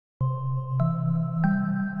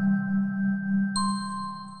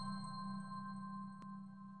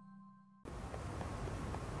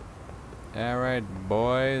Alright,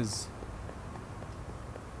 boys.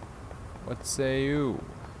 What say you?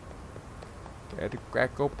 Gotta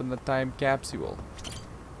crack open the time capsule.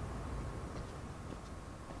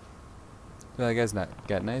 That guy's not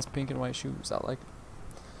got nice pink and white shoes. I like it.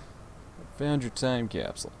 Found your time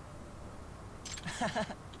capsule.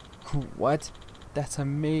 What? That's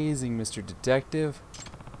amazing, Mr. Detective.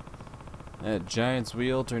 That giant's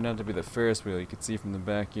wheel turned out to be the Ferris wheel you could see from the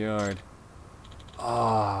backyard.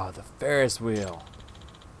 Ah, the Ferris wheel.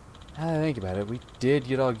 Now that I think about it, we did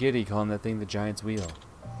get all giddy calling that thing the giant's wheel.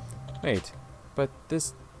 Wait, but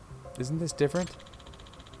isn't this different?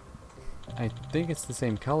 I think it's the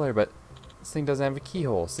same color, but this thing doesn't have a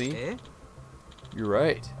keyhole, see? Eh? You're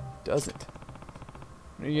right, it doesn't.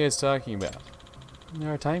 What are you guys talking about?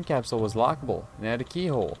 Our time capsule was lockable and had a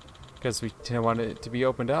keyhole. Because we didn't want it to be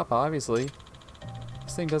opened up, obviously.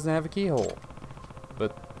 This thing doesn't have a keyhole.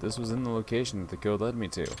 But this was in the location that the code led me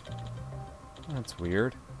to. That's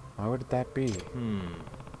weird. Why would that be?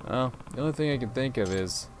 Well, the only thing I can think of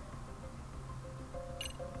is...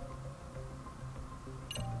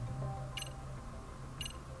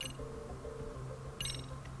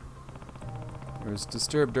 there was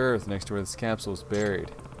disturbed earth next to where this capsule was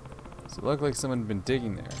buried. So it looked like someone had been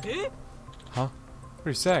digging there. Huh? What are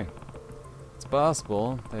you saying? It's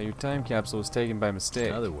possible that your time capsule was taken by mistake.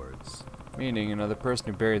 In other words, meaning another person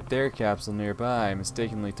who buried their capsule nearby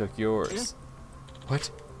mistakenly took yours.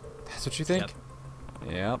 What? That's what you think?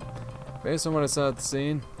 Yep. Based on what I saw at the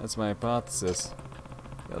scene, that's my hypothesis.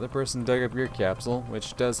 The other person dug up your capsule,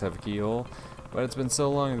 which does have a keyhole, but it's been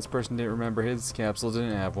so long this person didn't remember his capsule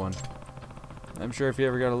didn't have one. I'm sure if he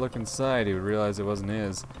ever got a look inside, he would realize it wasn't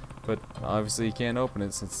his, but obviously he can't open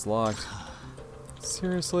it since it's locked.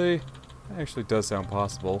 Seriously? That actually does sound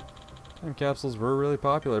possible. Time capsules were really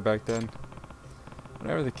popular back then.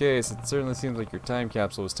 Whatever the case, it certainly seems like your time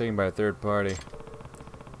capsule was taken by a third party.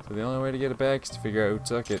 So the only way to get it back is to figure out who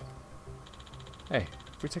took it. Hey,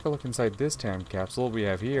 if we take a look inside this time capsule we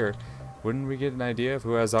have here, wouldn't we get an idea of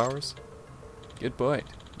who has ours? Good point.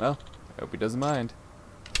 Well, I hope he doesn't mind.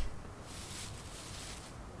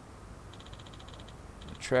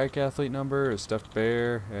 A track athlete number, a stuffed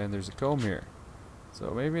bear, and there's a comb here.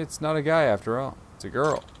 So maybe it's not a guy after all. It's a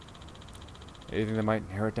girl. Anything that might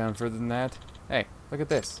narrow it down further than that? Hey, look at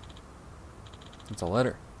this. It's a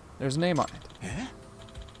letter. There's a name on it. Eh?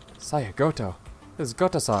 Saya Goto. This is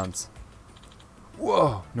Goto-san's.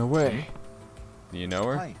 Whoa, no way. Do you know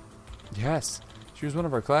her? Hi. Yes. She was one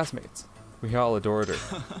of our classmates. We all adored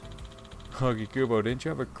her. Hoagie Kubo, didn't you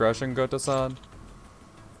have a crush on Goto-san?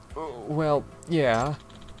 Well, yeah.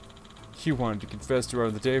 You wanted to confess to her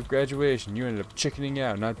on the day of graduation. You ended up chickening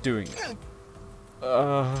out, not doing it.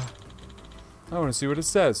 I want to see what it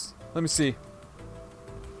says. Let me see.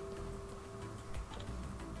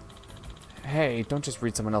 Hey, don't just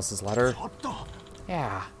read someone else's letter.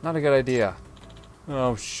 Yeah, not a good idea.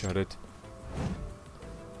 Oh, shut it.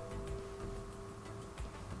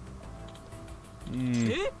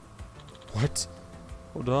 What?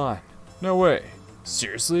 Hold on. No way.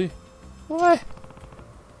 Seriously? What?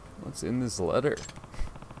 What's in this letter?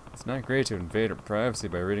 It's not great to invade her privacy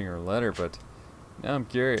by reading her letter, but now I'm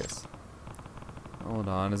curious. Hold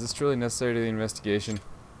on, is this truly necessary to the investigation?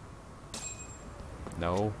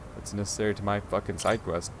 No, it's necessary to my fucking side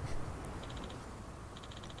quest.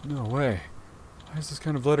 No way. Why is this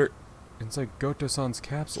kind of letter inside Goto-san's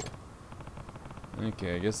capsule?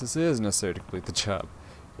 Okay, I guess this is necessary to complete the job.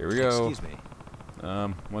 Here we go. Excuse me.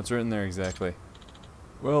 What's written there exactly?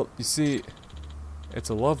 Well, you see, it's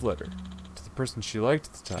a love letter to the person she liked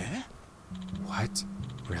at the time. Eh? What?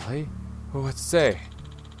 Really? Well, what's it say?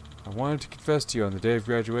 I wanted to confess to you on the day of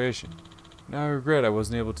graduation. Now I regret I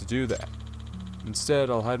wasn't able to do that. Instead,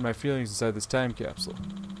 I'll hide my feelings inside this time capsule.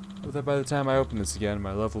 Hope that by the time I open this again,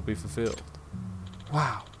 my love will be fulfilled.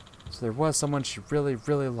 Wow. So there was someone she really,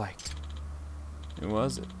 really liked. Who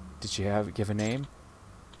was it? Did she give a name?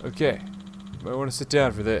 Okay. You might want to sit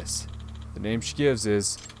down for this. The name she gives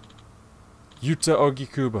is Yuta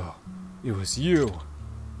Ogikubo. It was you.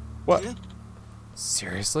 What? Eh?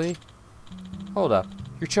 Seriously? Hold up.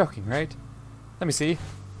 You're choking, right? Let me see.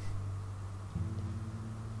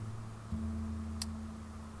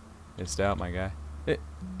 Missed out, my guy.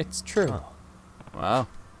 It's true. Oh. Wow.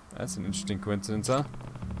 That's an interesting coincidence, huh?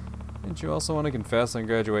 Didn't you also want to confess on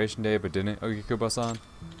graduation day, but didn't, Ogikubo-san?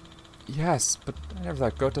 Yes, but I never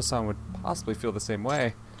thought Goto-san would possibly feel the same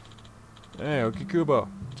way. Hey, Ogikubo.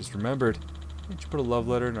 Just remembered. Didn't you put a love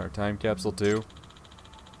letter in our time capsule, too?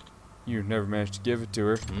 You never managed to give it to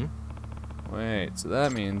her. Wait, so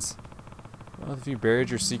that means both of you buried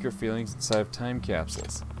your secret feelings inside of time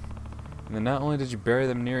capsules. And then not only did you bury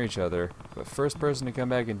them near each other, but first person to come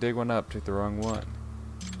back and dig one up took the wrong one.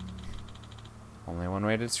 Only one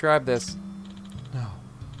way to describe this. No,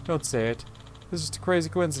 don't say it. This is just a crazy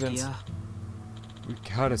coincidence. Yeah. We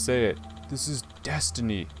gotta say it. This is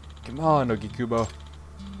destiny. Come on, Ogikubo.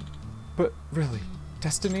 But really,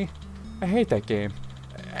 destiny? I hate that game.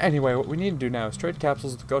 Anyway, what we need to do now is trade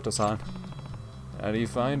capsules with Goto-san. How do you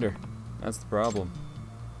find her? That's the problem.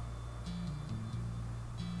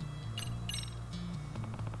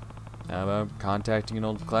 How about contacting an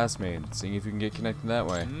old classmate and seeing if you can get connected that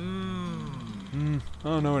way? I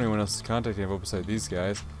don't know anyone else's contact info beside these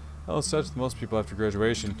guys. I lost touch with most people after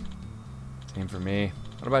graduation. Same for me.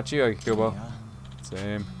 What about you, Ogikubo? Yeah.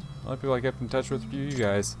 Same. A lot of people I kept in touch with you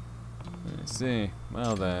guys. I see.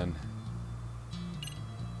 Well then.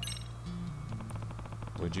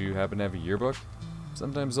 Would you happen to have a yearbook?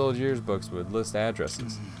 Sometimes old yearbooks would list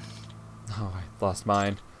addresses. Oh, I lost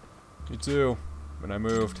mine. Me too. When I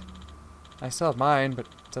moved. I still have mine, but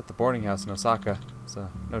it's at the boarding house in Osaka, so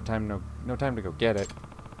no time to go get it.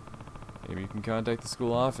 Maybe you can contact the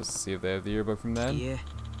school office to see if they have the yearbook from then. Yeah.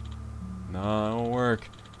 No, it won't work.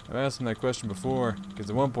 I've asked them that question before, because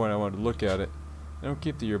at one point I wanted to look at it. They don't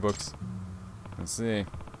keep the yearbooks. Let's see.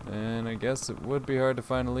 And I guess it would be hard to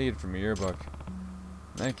find a lead from a yearbook.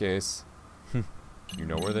 In that case, you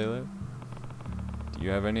know where they live? Do you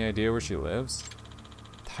have any idea where she lives?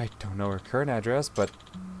 I don't know her current address, but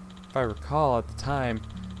if I recall, at the time,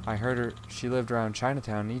 I heard she lived around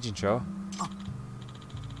Chinatown, Nijincho.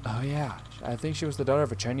 Oh yeah, I think she was the daughter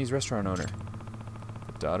of a Chinese restaurant owner.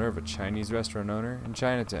 The daughter of a Chinese restaurant owner in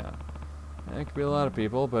Chinatown. That could be a lot of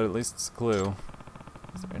people, but at least it's a clue.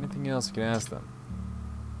 Is there anything else you can ask them?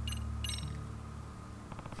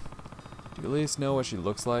 Do you at least know what she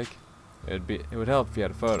looks like? It would help if you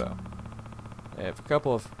had a photo. If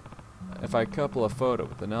I couple a photo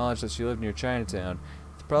with the knowledge that she lived near Chinatown,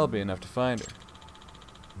 it's probably enough to find her.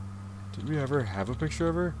 Did we ever have a picture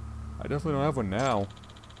of her? I definitely don't have one now.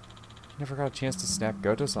 You never got a chance to snap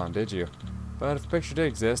Goto-san, did you? But if a picture did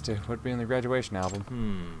exist, it would be in the graduation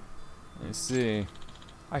album. I see.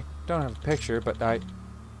 I don't have a picture, but I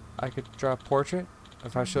could draw a portrait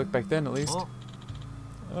of how she looked back then, at least.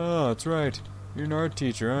 Oh, that's right. You're an art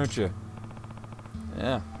teacher, aren't you?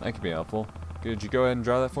 Yeah, that could be helpful. Could you go ahead and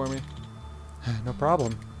draw that for me? No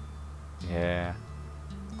problem. Yeah.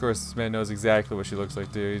 Of course, this man knows exactly what she looks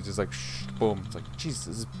like, too. He's just like, shh, boom. It's like, jeez, this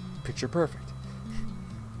is picture perfect.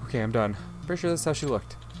 Okay, I'm done. Pretty sure that's how she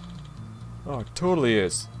looked. Oh, it totally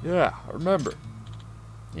is. Yeah, I remember.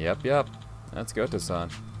 Yep. That's Goto-san.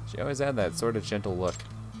 She always had that sort of gentle look.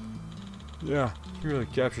 Yeah, she really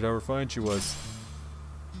captured how refined she was.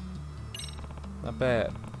 Not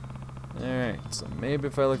bad. Alright, so maybe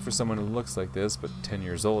if I look for someone who looks like this, but 10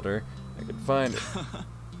 years older, I could find her.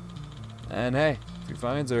 And hey, if he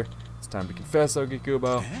finds her, it's time to confess,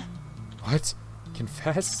 Ogikubo. What?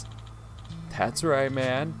 Confess? That's right,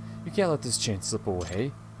 man. You can't let this chance slip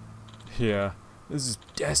away. Yeah, this is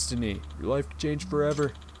destiny. Your life could change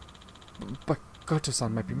forever. But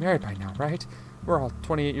Goto-san might be married by now, right? We're all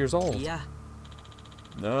 28 years old. Yeah.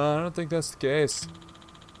 No, I don't think that's the case.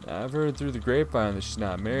 I've heard through the grapevine that she's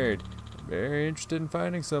not married. Very interested in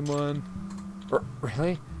finding someone.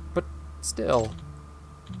 Really? But still.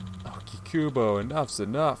 Ogikubo, enough's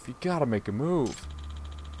enough. You gotta make a move.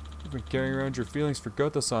 You've been carrying around your feelings for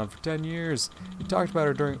Goto-san for 10 years. You talked about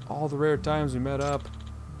her during all the rare times we met up.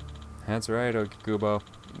 That's right, Ogikubo.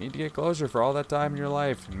 You need to get closure for all that time in your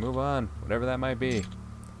life and move on, whatever that might be.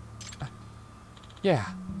 Yeah,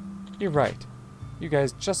 you're right. You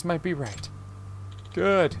guys just might be right.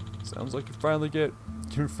 Good. Sounds like you're finally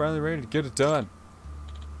ready to get it done.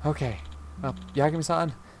 Okay. Well,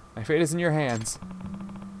 Yagami-san, my fate is in your hands.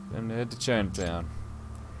 Time to head to Chinatown.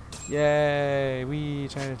 Yay! Wee,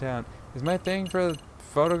 Chinatown. Is my thing for the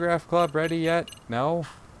photograph club ready yet? No?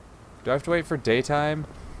 Do I have to wait for daytime?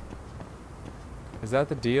 Is that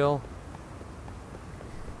the deal?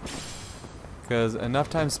 Because enough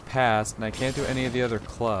time's passed and I can't do any of the other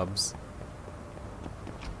clubs.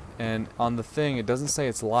 And on the thing, it doesn't say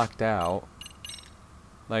it's locked out.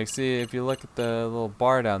 Like, see, if you look at the little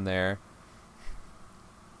bar down there,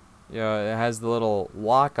 you know, it has the little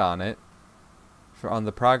lock on it on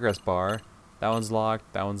the progress bar. That one's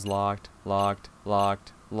locked, that one's locked, locked.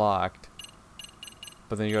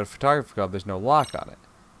 But then you go to photography club, there's no lock on it.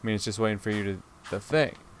 I mean, it's just waiting for you to the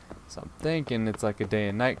thing. So I'm thinking it's like a day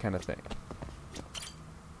and night kind of thing.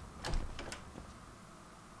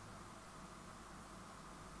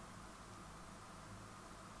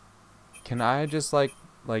 Can I just like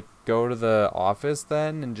go to the office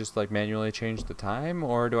then and just like manually change the time,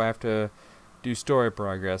 or do I have to do story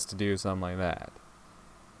progress to do something like that?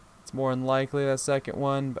 It's more than likely that second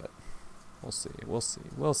one, but we'll see. We'll see.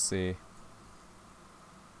 We'll see.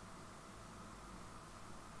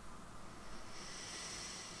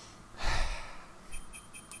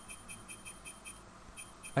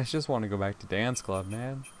 I just want to go back to dance club,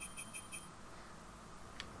 man.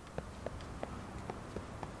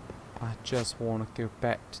 I just want to go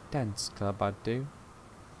back to dance club, I do.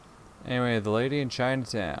 Anyway, the lady in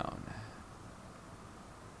Chinatown.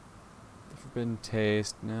 The forbidden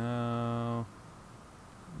taste, no.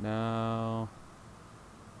 No.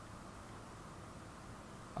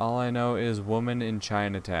 All I know is woman in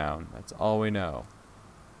Chinatown. That's all we know.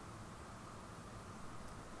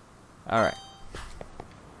 Alright.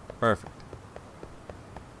 Perfect.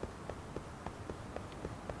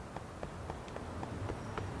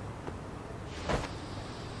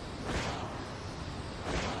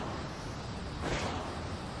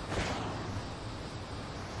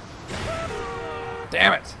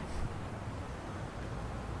 Damn it!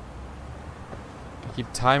 I keep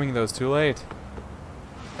timing those too late.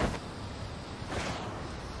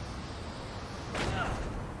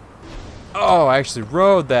 Oh, I actually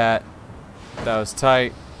rode that. That was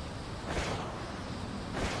tight.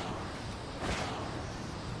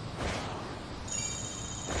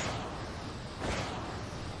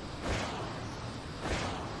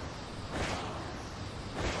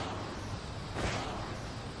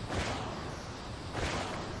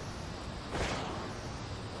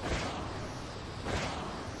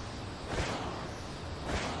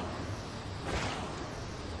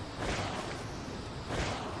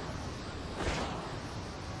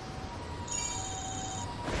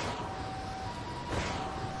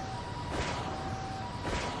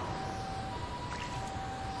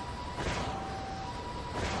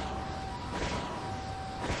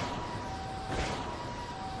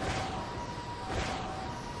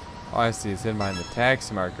 Oh, I see. It's hidden behind the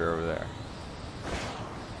taxi marker over there.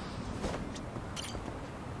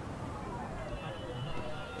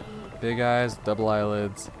 Big eyes, double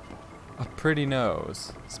eyelids, a pretty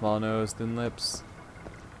nose, small nose, thin lips.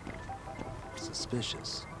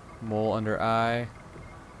 Suspicious. Mole under eye.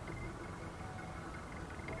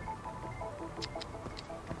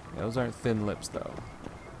 Those aren't thin lips, though.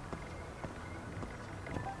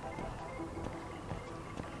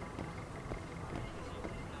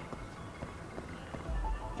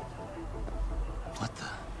 What the?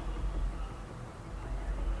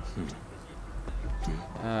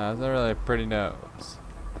 It's not really a pretty nose.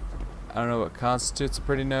 I don't know what constitutes a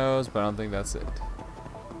pretty nose, but I don't think that's it.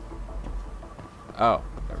 Oh,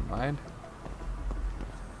 never mind.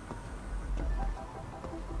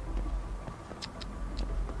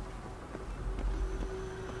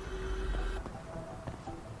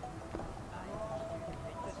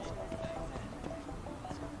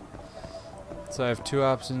 So I have two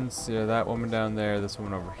options, you know, that woman down there, this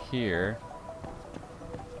woman over here.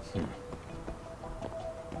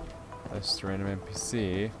 That's just a random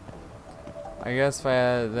NPC. I guess if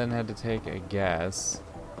I then had to take a guess,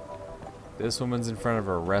 this woman's in front of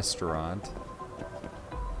a restaurant.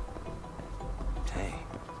 Hey.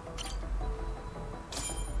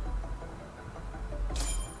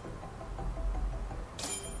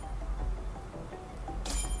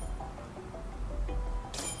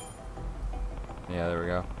 Yeah, there we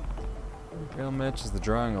go. Real matches the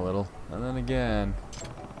drawing a little. And then again,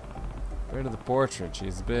 compared to the portrait,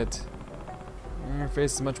 she's a bit... her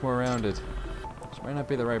face is much more rounded. She might not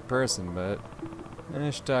be the right person, but I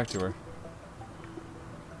should talk to her.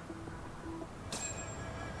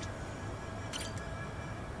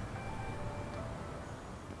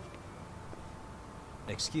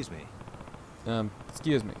 Excuse me.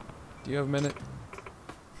 Excuse me. Do you have a minute?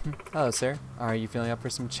 Hello, sir. Are you feeling up for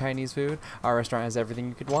some Chinese food? Our restaurant has everything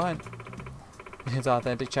you could want. It's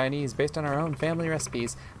authentic Chinese, based on our own family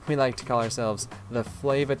recipes. We like to call ourselves the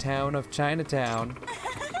Flava Town of Chinatown.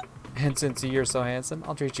 And since you're so handsome,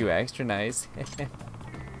 I'll treat you extra nice.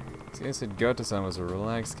 They said Goto-san was a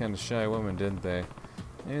relaxed, kind of shy woman, didn't they?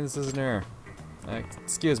 Maybe this isn't her.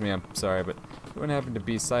 Excuse me, I'm sorry, but you wouldn't happen to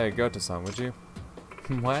be Saya Goto-san, would you?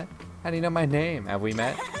 What? How do you know my name? Have we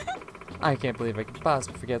met? I can't believe I could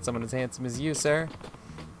possibly forget someone as handsome as you, sir.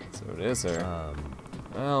 So it is her.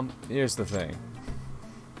 Well, here's the thing.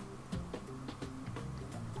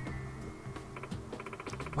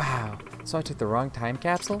 Wow, so I took the wrong time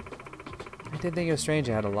capsule? I did think it was strange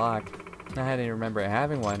it had a lock. I didn't remember it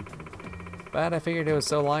having one. But I figured it was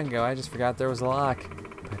so long ago I just forgot there was a lock.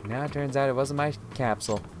 But now it turns out it wasn't my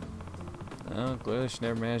capsule. Oh, clearly she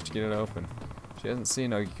never managed to get it open. She hasn't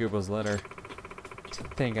seen Ogikubo's letter. To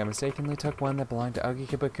think I mistakenly took one that belonged to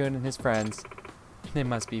Ogikubo-kun and his friends. It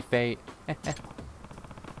must be fate.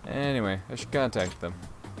 Anyway, I should contact them.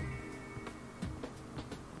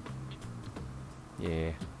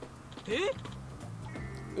 Yeah.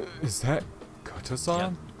 Is that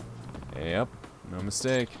Koto-san? Yep, no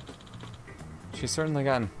mistake. She's certainly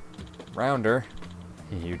gotten rounder.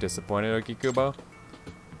 You disappointed, Okikubo?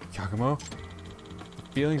 Yagumo?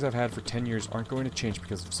 The feelings I've had for 10 years aren't going to change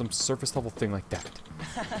because of some surface level thing like that.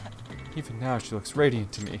 Even now, she looks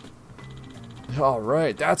radiant to me.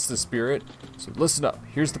 Alright, that's the spirit. So listen up,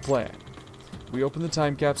 here's the plan. We open the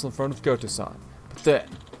time capsule in front of Goto-san, but then,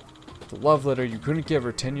 the love letter you couldn't give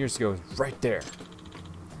her 10 years ago is right there.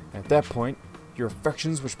 At that point, your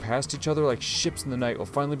affections which passed each other like ships in the night will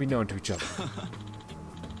finally be known to each other.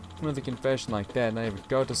 With a confession like that, not even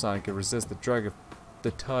Goto-san could resist the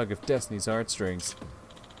tug of Destiny's heartstrings.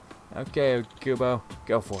 Okay, Kubo,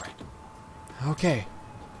 go for it. Okay.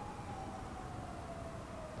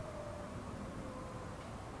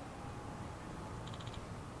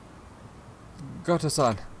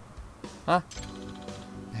 Goto-san. Huh?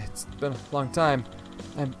 It's been a long time.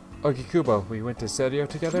 I'm Okikubo. We went to Serio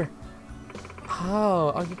together?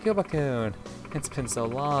 Oh, Okikubo-kun. It's been so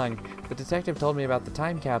long. The detective told me about the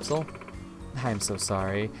time capsule. I'm so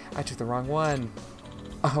sorry. I took the wrong one.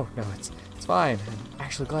 Oh, no, it's fine. I'm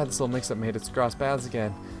actually glad this little mix-up made its cross paths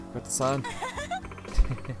again. Goto-san.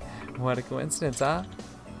 What a coincidence, huh?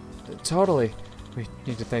 Totally. We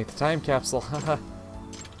need to thank the time capsule. Haha.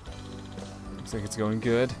 Looks like it's going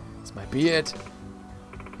good. This might be it.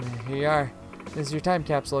 Here you are. This is your time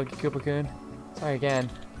capsule, Okikubo-kun. Sorry again.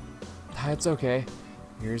 It's okay.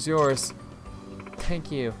 Here's yours.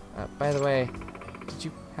 Thank you. By the way, did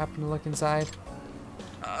you happen to look inside?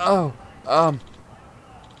 Oh,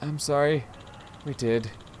 I'm sorry. We did.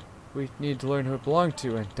 We need to learn who it belonged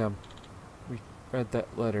to, and, we read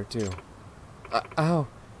that letter, too. Oh,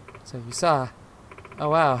 so you saw. Oh,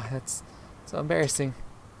 wow, that's so embarrassing.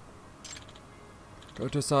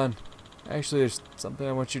 Goto-san, actually, there's something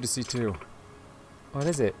I want you to see, too. What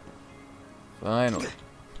is it? Finally.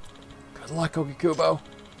 Good luck, Okikubo.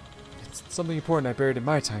 It's something important I buried in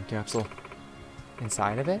my time capsule.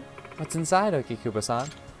 Inside of it? What's inside, Okikubo-san?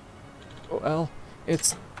 Well,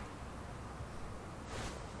 it's...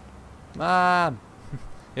 Mom!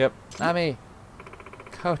 Yep, not me.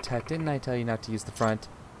 Kota, didn't I tell you not to use the front?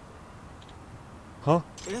 Huh?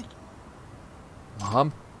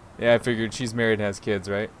 Mom? Yeah, I figured she's married and has kids,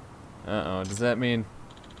 right? Uh-oh, does that mean...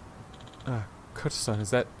 Kota-san,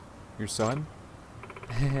 is that your son?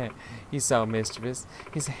 He's so mischievous.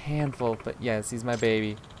 He's a handful, but yes, he's my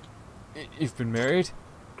baby. You've been married?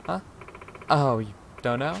 Huh? Oh, you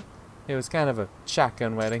don't know? It was kind of a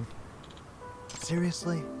shotgun wedding.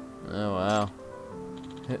 Seriously? Oh, wow.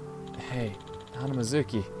 Hey,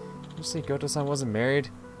 Hanamazuki, you say Goto-san wasn't married?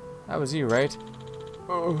 That was you, right?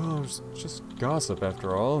 Oh, it was just gossip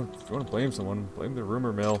after all. If you want to blame someone, blame the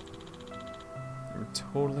rumor mill. You're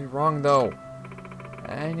totally wrong, though.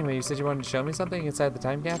 Anyway, you said you wanted to show me something inside the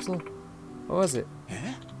time capsule? What was it?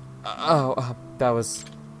 That was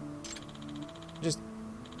just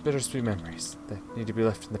bittersweet memories that need to be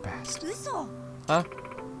left in the past. Huh?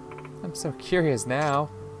 I'm so curious now.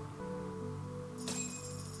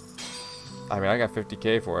 I mean, I got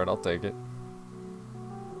 50K for it. I'll take it.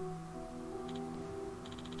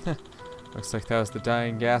 Looks like that was the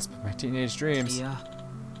dying gasp of my teenage dreams. Yeah.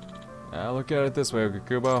 Now look at it this way,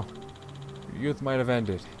 Okikubo. Your youth might have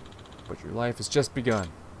ended, but your life has just begun.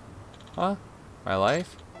 Huh? My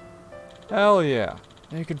life? Hell yeah.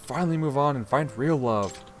 Now you can finally move on and find real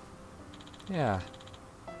love. Yeah,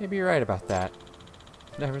 maybe you're right about that.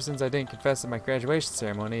 Ever since I didn't confess at my graduation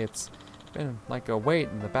ceremony, it's been like a weight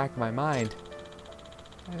in the back of my mind.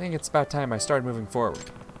 I think it's about time I started moving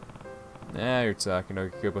forward. Now you're talking,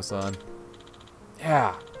 Okikubo-san.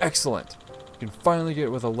 Yeah, excellent. You can finally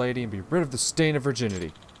get with a lady and be rid of the stain of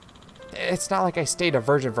virginity. It's not like I stayed a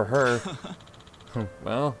virgin for her.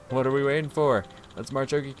 Well, what are we waiting for? Let's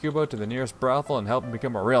march Okikubo to the nearest brothel and help him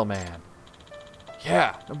become a real man.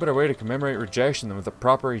 Yeah, no better way to commemorate rejection than with a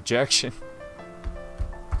proper ejection.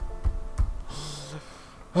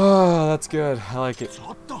 Oh, that's good. I like it.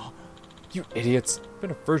 You idiots. I've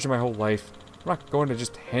been a virgin my whole life. I'm not going to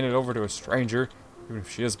just hand it over to a stranger, even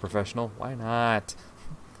if she is a professional. Why not?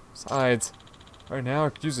 Besides, right now I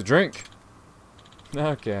could use a drink.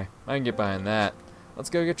 Okay, I can get behind that.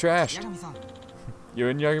 Let's go get trashed. You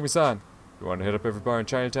and Yagami-san, you want to hit up every bar in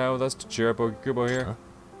Chinatown with us to cheer up Okikubo here?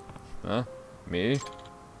 Huh? Me?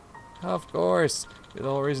 Of course. You're the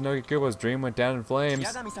whole reason Okikubo's dream went down in flames.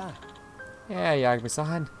 Yeah,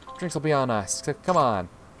 Yagami-san. Drinks will be on us. So come on.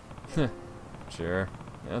 Sure.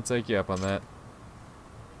 I'll take you up on that.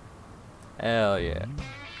 Hell yeah.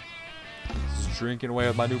 drinking away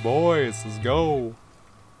with my new boys. Let's go.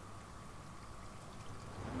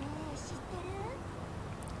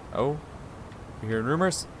 Oh, you hearing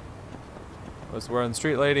rumors? What's the word on the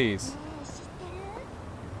street, ladies?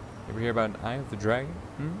 Ever hear about an eye of the dragon?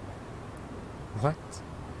 What?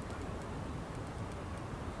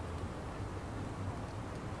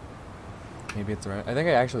 Maybe it's around. I think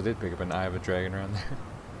I actually did pick up an eye of a dragon around there.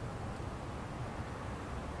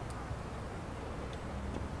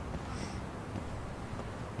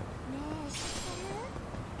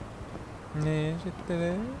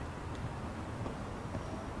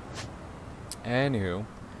 Anywho,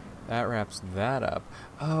 that wraps that up.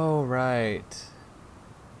 Oh, right.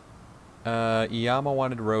 Iyama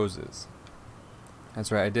wanted roses.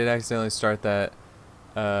 That's right, I did accidentally start that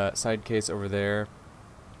side case over there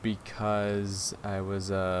because I was,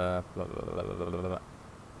 blah, blah, blah, blah, blah, blah.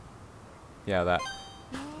 Yeah, that.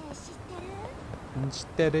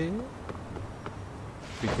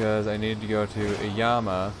 Because I needed to go to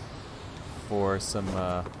Iyama for some,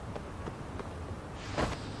 what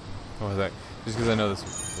was that? Just because I know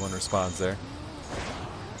this one responds there.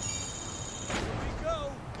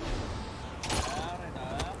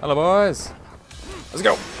 Hello, boys. Let's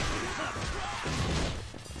go.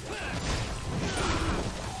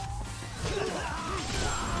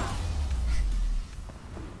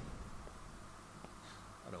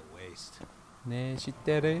 What a waste. Nah, she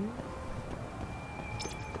did it.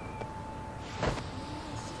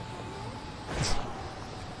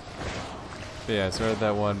 But yeah, I started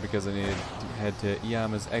that one because I had to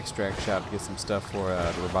Iyama's extract shop to get some stuff for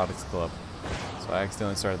the robotics club. So I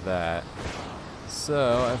accidentally started that.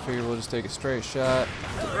 So I figured we'll just take a straight shot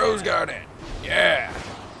to the Rose Garden. Yeah.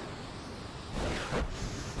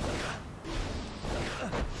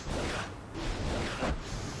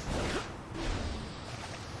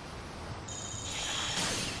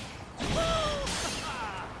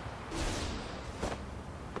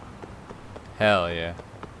 Hell yeah.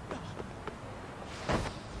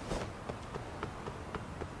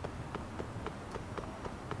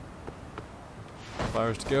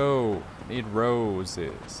 Flowers to go. Need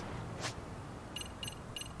roses.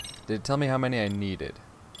 Did it tell me how many I needed?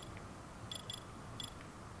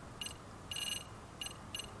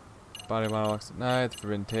 Body monologues at night,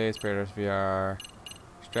 forbidden taste, paradise VR.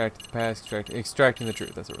 Extracting the past, extracting the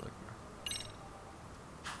truth. That's what we're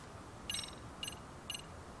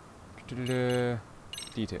looking for.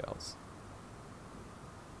 Details.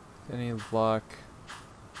 Any luck?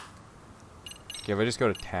 Okay, if I just go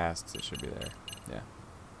to tasks, it should be there. Yeah.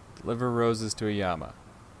 Deliver roses to Iyama.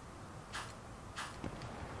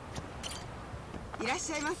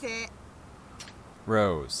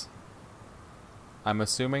 Rose. I'm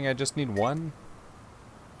assuming I just need one?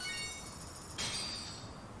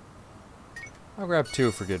 I'll grab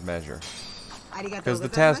two for good measure. Because the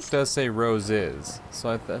task does say roses.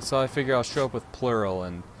 So I figure I'll show up with plural,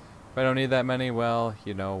 and if I don't need that many, well,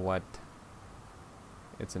 you know what?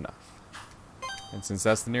 It's enough. And since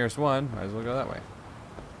that's the nearest one, might as well go that way.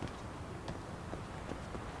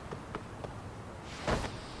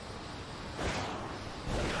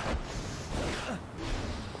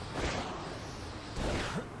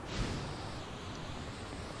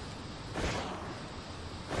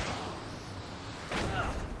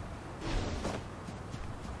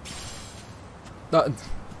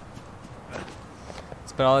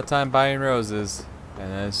 Spent all the time buying roses,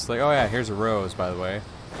 and then it's just like, oh yeah, here's a rose, by the way.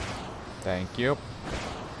 Thank you.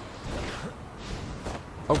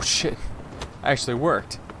 Oh shit, actually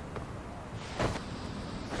worked.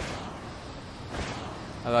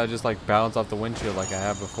 I thought I'd just like bounce off the windshield like I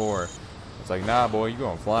have before. It's like, nah, boy, you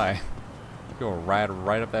gonna fly. You gonna ride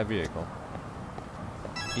right up that vehicle.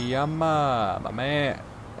 Iyama, my man.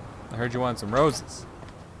 I heard you want some roses.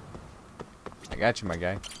 I got you, my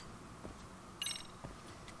guy.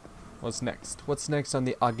 What's next? What's next on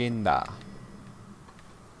the agenda?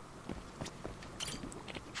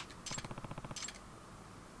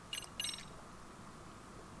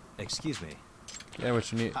 Excuse me. Yeah,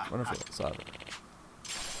 what you need. Wonderful. Saw it.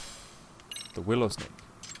 The willow snake.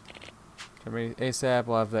 Tell me ASAP.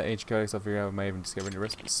 We'll have the H codex. I'll figure out if I might even discover a new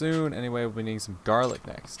recipe soon. Anyway, we'll be needing some garlic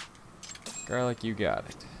next. Garlic, you got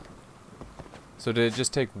it. So did it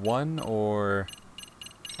just take one, or...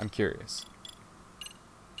 I'm curious.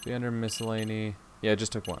 Be under miscellany. Yeah, it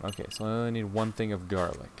just took one. Okay, so I only need one thing of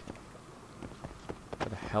garlic. Where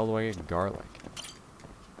the hell do I get garlic?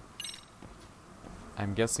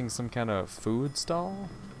 I'm guessing some kind of food stall?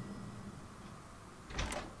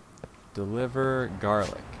 Deliver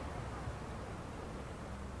garlic.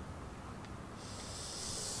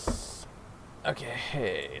 Okay,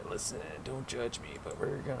 hey, listen, don't judge me, but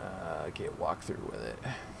we're gonna get walk through with it.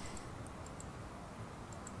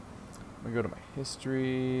 I'm gonna go to my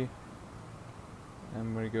history.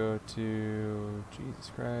 I'm gonna go to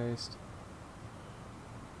Jesus Christ.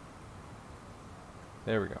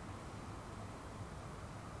 There we go.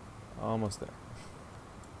 Almost there.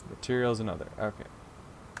 Materials another. Okay.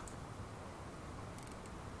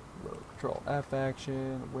 Road control F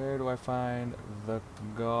action. Where do I find the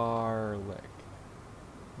garlic?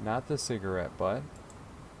 Not the cigarette butt.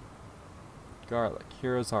 Garlic.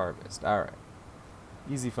 Hero's Harvest. Alright.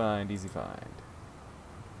 Easy find, easy find.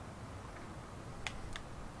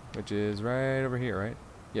 Which is right over here, right?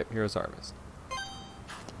 Yep, Hero's Harvest.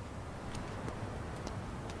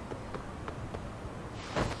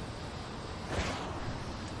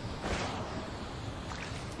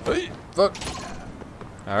 Hey, fuck.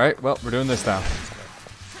 Alright, well, we're doing this now.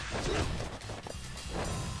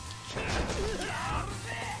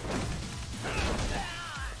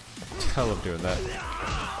 I love doing that.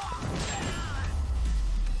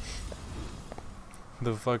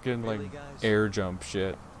 The fucking, like, air jump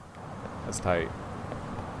shit. That's tight.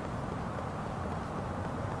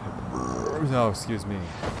 No, excuse me.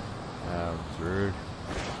 That was rude.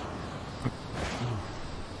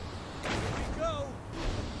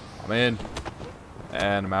 I'm in.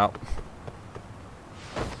 And I'm out.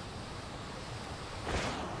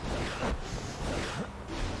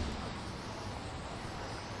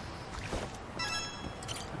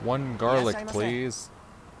 One garlic, please.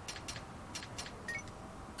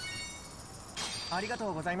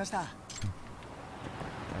 Arigato.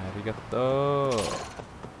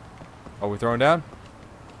 Oh, we throwing down?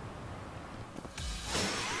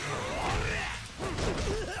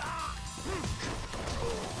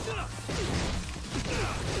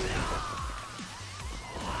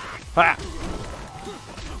 Ha!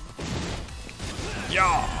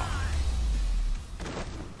 Yeah!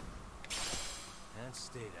 And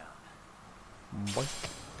stay down. Boy.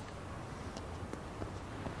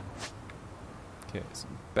 Okay, so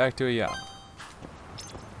back to a yacht.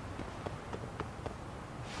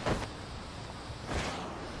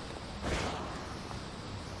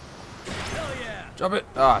 Yeah. Jump it!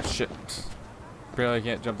 Ah, shit. Apparently I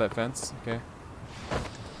can't jump that fence. Okay.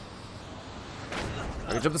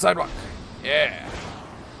 I can jump the sidewalk. Yeah!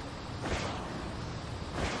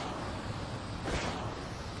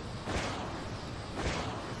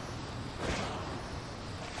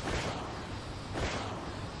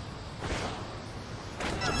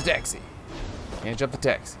 Jump the taxi. Can't jump the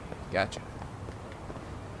taxi. Gotcha.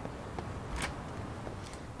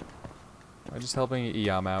 Am I just helping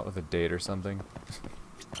Iyama out with a date or something?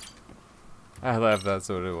 I laughed, that's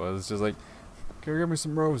what it was. It's just like, can you give me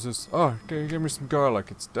some roses? Oh, can you give me some garlic?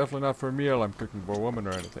 It's definitely not for a meal I'm cooking for a woman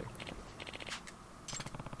or anything.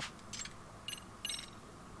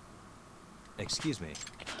 Excuse me.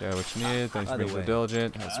 Yeah, what you need. Thanks for being so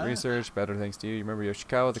diligent. Has research. Better thanks to you. You remember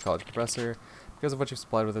Yoshikawa, the college professor. Because of what you've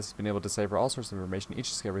supplied with us, he's been able to decipher all sorts of information. Each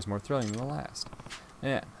discovery is more thrilling than the last.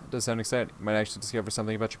 Yeah, it does sound exciting. You might actually discover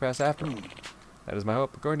something about your past after all. That is my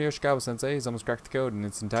hope. According to Yoshikawa-sensei, he's almost cracked the code in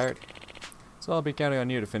its entirety. So I'll be counting on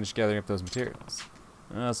you to finish gathering up those materials.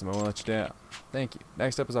 Awesome, I won't let you down. Thank you.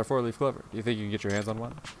 Next up is our 4-leaf clover. Do you think you can get your hands on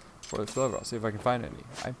one? 4-leaf clover, I'll see if I can find any.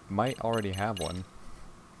 I might already have one.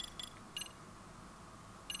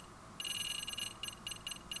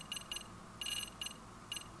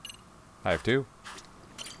 I have 2.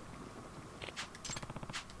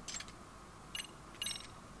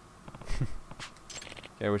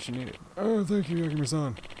 Okay, what you needed? Oh, thank you,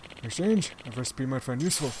 Yagami-san. In exchange, a recipe you might find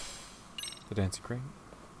useful. The dancing crane?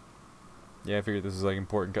 Yeah, I figured this was like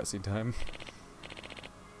important cutscene time.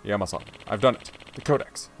 Yama-san, I've done it. The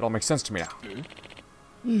codex. It all makes sense to me now.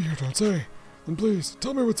 You don't say. Then please,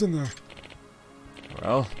 tell me what's in there.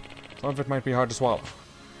 Well, some of it might be hard to swallow.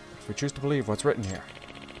 But if we choose to believe what's written here,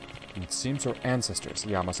 it seems our ancestors,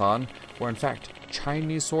 Yama-san, were in fact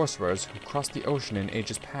Chinese sorcerers who crossed the ocean in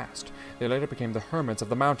ages past. They later became the hermits of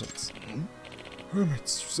the mountains.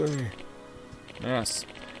 Hermits, say. Yes.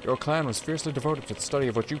 Your clan was fiercely devoted to the study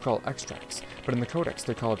of what you call extracts, but in the codex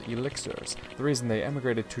they're called elixirs. The reason they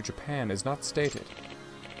emigrated to Japan is not stated.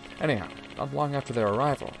 Anyhow, not long after their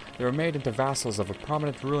arrival, they were made into vassals of a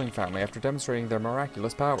prominent ruling family after demonstrating their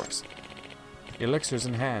miraculous powers. Elixirs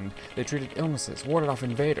in hand, they treated illnesses, warded off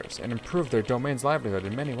invaders, and improved their domain's livelihood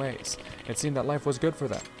in many ways. It seemed that life was good for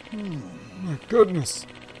them. My goodness.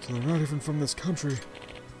 So they're not even from this country.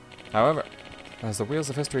 However, as the wheels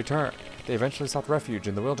of history turn, they eventually sought refuge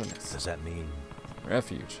in the wilderness. Does that mean?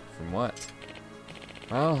 Refuge? From what?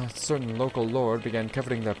 Well, a certain local lord began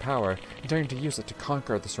coveting their power, intending to use it to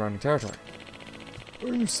conquer the surrounding territory.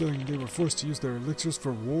 Are you saying they were forced to use their elixirs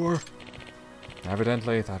for war?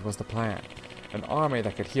 Evidently, that was the plan. An army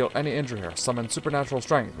that could heal any injury or summon supernatural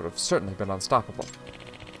strength would have certainly been unstoppable.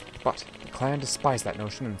 But the clan despised that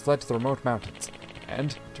notion and fled to the remote mountains.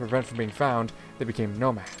 And, to prevent from being found, they became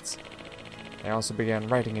nomads. They also began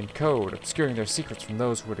writing in code, obscuring their secrets from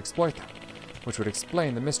those who would exploit them, which would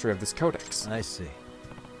explain the mystery of this codex. I see.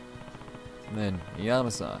 And then,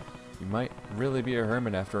 Yama-san, you might really be a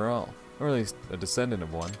hermit after all, or at least a descendant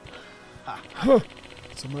of one. Huh!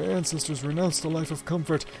 So my ancestors renounced a life of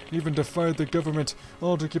comfort, even defied the government,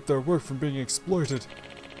 all to keep their work from being exploited.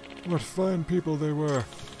 What fine people they were.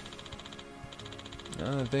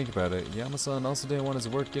 Now that I think about it, Yama-san also didn't want his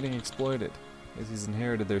work getting exploited, as he's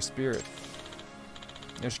inherited their spirit.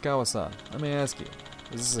 Yoshikawa-san, let me ask you,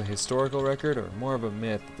 is this a historical record or more of a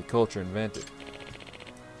myth that the culture invented?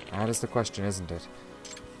 That is the question, isn't it?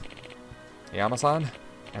 Yama-san,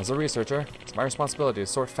 as a researcher, it's my responsibility to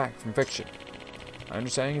sort fact from fiction. My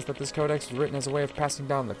understanding is that this codex was written as a way of passing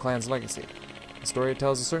down the clan's legacy. The story it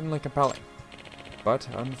tells is certainly compelling. But,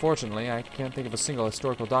 unfortunately, I can't think of a single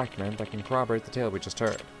historical document that can corroborate the tale we just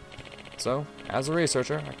heard. So, as a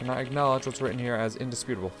researcher, I cannot acknowledge what's written here as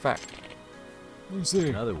indisputable fact. I see.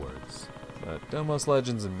 In other words, But though most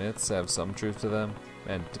legends and myths have some truth to them,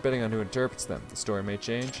 and depending on who interprets them, the story may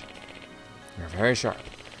change. You're very sharp.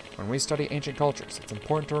 When we study ancient cultures, it's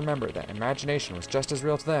important to remember that imagination was just as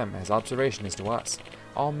real to them as observation is to us.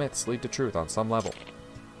 All myths lead to truth on some level.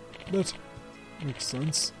 That makes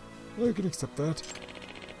sense. I can accept that.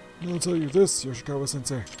 And I'll tell you this,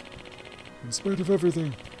 Yoshikawa-sensei. In spite of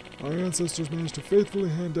everything, our ancestors managed to faithfully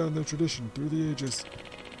hand down their tradition through the ages.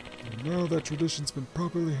 And now that tradition's been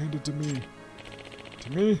properly handed to me.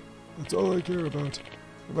 To me, that's all I care about.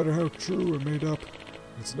 No matter how true or made up,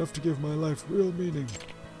 it's enough to give my life real meaning.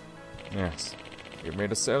 Yes, you've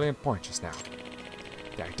made a salient point just now.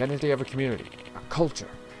 The identity of a community, a culture,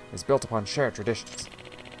 is built upon shared traditions.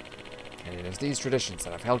 And it is these traditions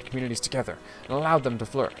that have held communities together and allowed them to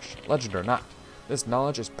flourish, legend or not. This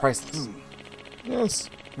knowledge is priceless. Yes,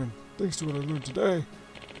 and thanks to what I learned today,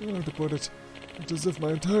 I don't know how to put it, it's as if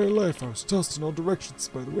my entire life I was tossed in all directions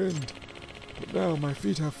by the wind. But now my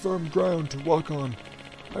feet have firm ground to walk on.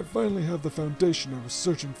 I finally have the foundation I was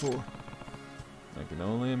searching for. I can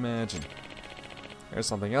only imagine. Here's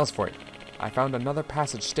something else for you. I found another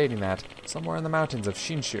passage stating that, somewhere in the mountains of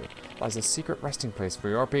Shinshu, lies a secret resting place for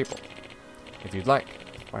your people. If you'd like,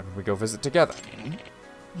 why don't we go visit together?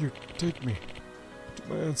 You take me to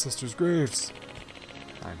my ancestors' graves.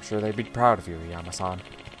 I'm sure they'd be proud of you, Yama-san.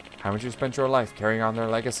 Haven't you spent your life carrying on their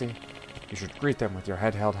legacy? You should greet them with your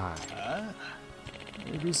head held high.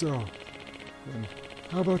 Maybe so. Then,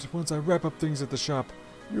 how about once I wrap up things at the shop,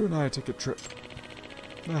 you and I take a trip?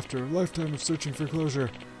 After a lifetime of searching for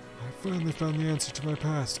closure, I finally found the answer to my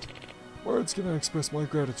past. Words cannot express my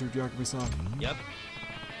gratitude, Yagami-san. yep.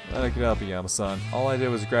 I could help you, Yama-san. All I did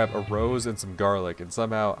was grab a rose and some garlic, and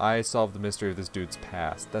somehow I solved the mystery of this dude's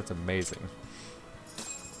past. That's amazing.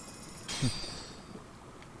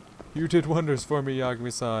 You did wonders for me,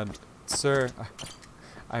 Yagami-san. Sir,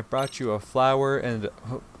 I brought you a flower and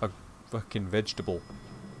a fucking vegetable.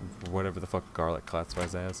 Whatever the fuck garlic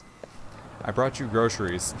classifies as. I brought you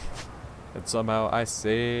groceries. And somehow I've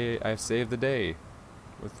saved the day.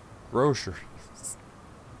 With groceries.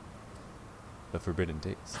 The forbidden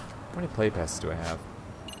taste. How many play passes do I have?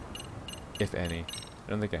 If any. I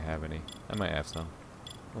don't think I have any. I might have some.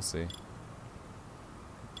 We'll see.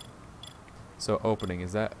 So opening,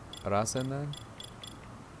 is that Rasen then?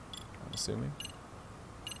 I'm assuming.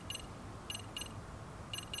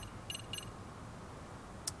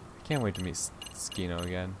 I can't wait to meet Skino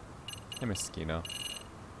again. I miss Skino.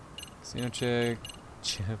 Skino chick,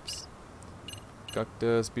 chips,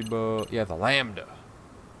 cactus, speedboat. Yeah, the lambda.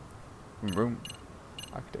 Room.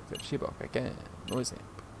 Arctic that Shibok again. Noise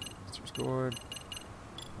amp. It's scored.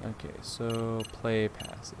 Okay, so play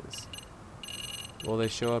passes. Will they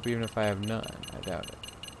show up even if I have none? I doubt it.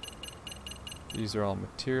 These are all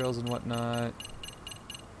materials and whatnot.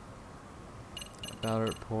 Battle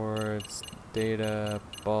reports, data,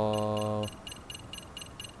 ball.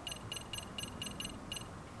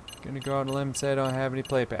 Gonna go out on a limb and say I don't have any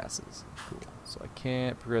play passes. Cool. So I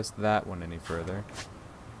can't progress that one any further.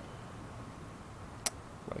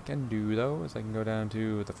 What I can do though is I can go down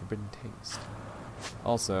to the forbidden taste.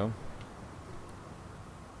 Also,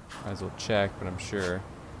 might as well check, but I'm sure.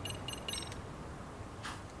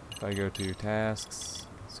 If I go to tasks,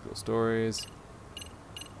 school stories.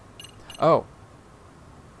 Oh!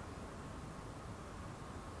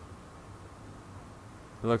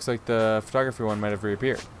 It looks like the photography one might have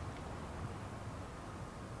reappeared.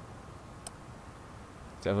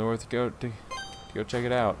 definitely worth to go check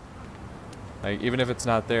it out. Like, even if it's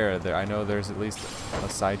not there, I know there's at least a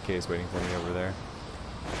side case waiting for me over there.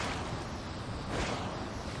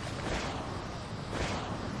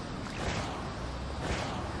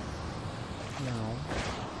 No.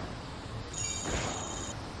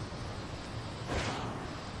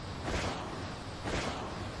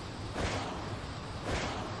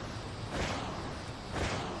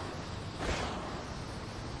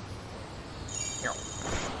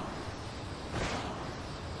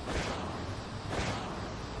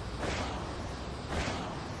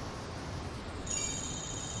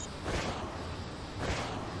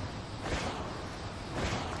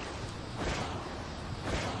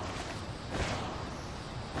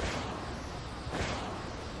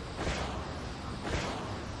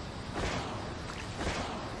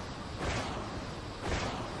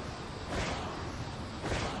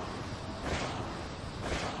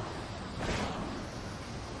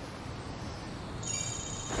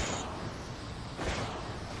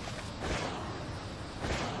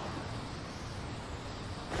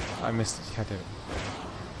 I missed it. God damn it.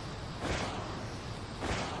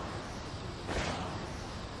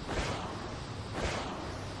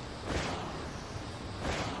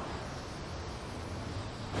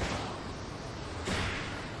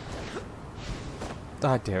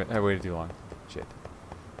 God damn it. I waited too long. Shit.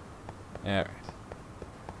 Alright.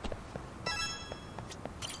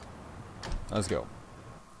 Let's go.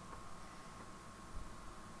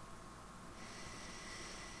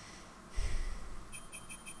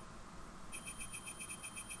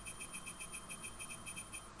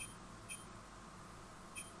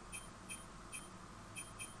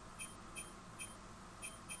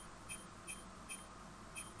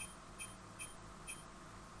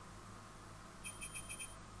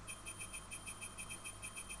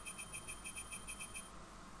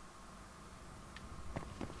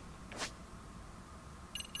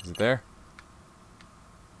 Is it there?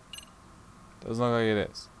 Doesn't look like it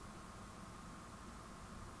is.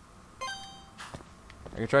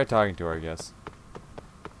 I could try talking to her, I guess.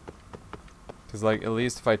 Cause like, at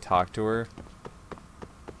least if I talk to her,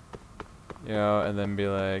 you know, and then be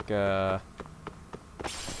like,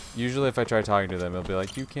 usually if I try talking to them, it'll be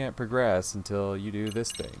like, you can't progress until you do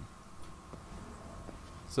this thing.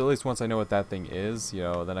 So at least once I know what that thing is, you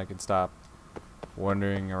know, then I can stop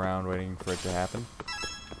wandering around waiting for it to happen.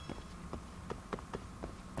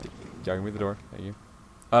 Jogging me the door. Thank you.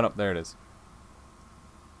 Oh no, there it is.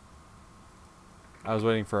 I was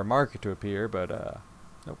waiting for a marker to appear, but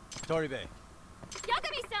nope. Toribe.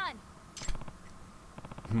 Yagami-san!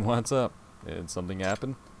 What's up? Did something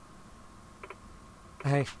happen?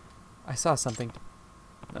 I saw something.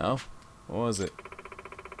 No? What was it?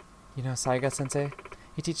 You know Saiga-sensei?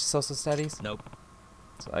 He teaches social studies. Nope.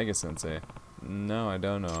 Saiga-sensei. No, I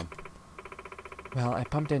don't know him. Well, I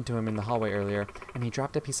bumped into him in the hallway earlier, and he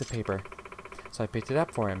dropped a piece of paper. So I picked it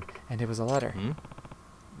up for him, and it was a letter. Hmm?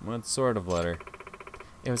 What sort of letter?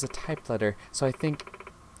 It was a typed letter, so I think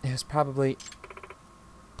it was probably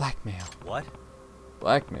blackmail. What?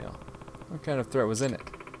 Blackmail? What kind of threat was in it?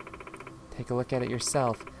 Take a look at it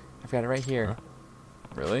yourself. I've got it right here. Huh?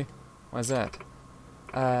 Really? Why's that?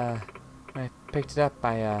 When I picked it up,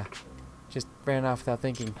 I just ran off without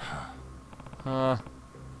thinking. Huh?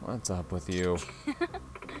 What's up with you?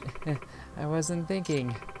 I wasn't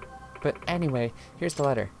thinking. But anyway, here's the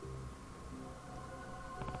letter.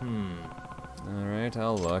 Alright,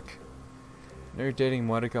 I'll look. You're dating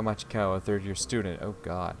Mariko Machikawa, a third-year student. Oh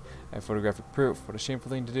god. I have photographic proof. What a shameful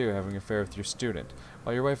thing to do, having an affair with your student.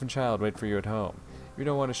 While your wife and child wait for you at home. You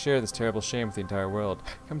don't want to share this terrible shame with the entire world.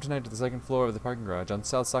 Come tonight to the second floor of the parking garage on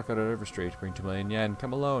South Sakura River Street. Bring 2 million yen.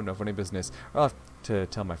 Come alone, no funny business. Or I'll have to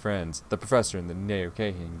tell my friends. The professor and the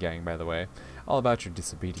Neokeihin gang, by the way. All about your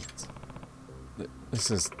disobedience. This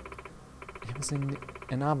is... It was in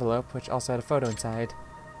an envelope, which also had a photo inside.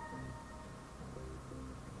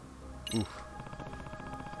 Oof.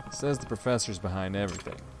 It says the professor's behind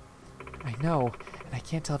everything. I know, and I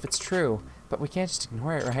can't tell if it's true, but we can't just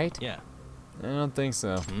ignore it, right? Yeah. I don't think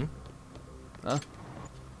so. Hmm? Huh?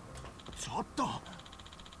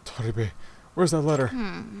 Toribe, where's that letter?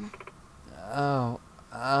 Oh,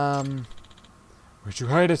 Where'd you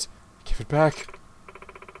hide it? Give it back.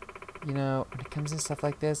 you know, when it comes to stuff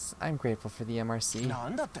like this, I'm grateful for the MRC.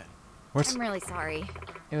 What? I'm really sorry.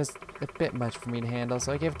 It was a bit much for me to handle,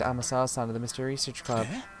 so I gave it to Amasawa-san of the Mystery Research Club.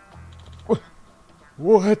 What?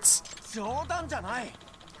 If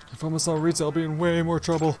Amasawa reads it, I'll be in way more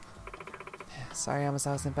trouble. Sorry,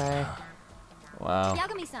 Amasawa-senpai. Wow.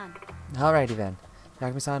 Yagami-san. Alrighty then.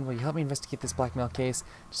 Yagami-san, will you help me investigate this blackmail case?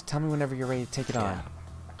 Just tell me whenever you're ready to take it on.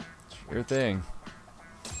 Sure thing.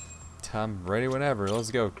 I'm ready whenever.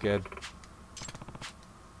 Let's go, kid.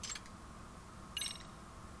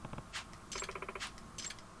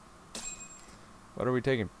 What are we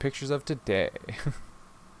taking pictures of today?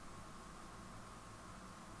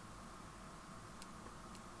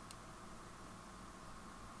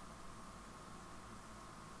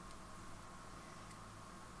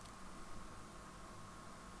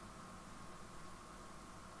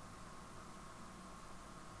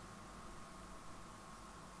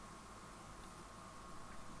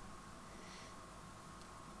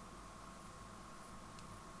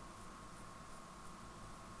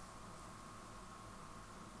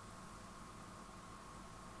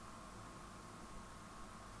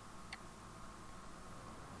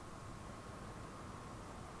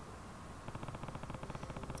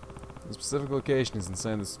 The specific location is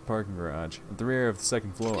inside this parking garage, at the rear of the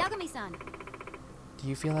second floor. Yagami-san. Do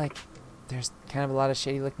you feel like there's kind of a lot of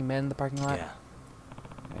shady-looking men in the parking lot? Yeah.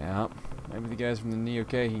 Yeah, maybe the guys from the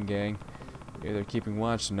Neo-Keihin gang. Maybe they're keeping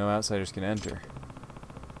watch so no outsiders can enter.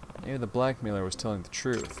 Maybe the blackmailer was telling the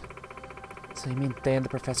truth. So you mean they and the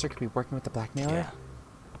professor could be working with the blackmailer? Yeah.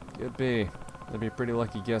 Could be. That'd be a pretty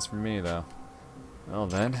lucky guess for me, though. Well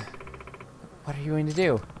then, What are you going to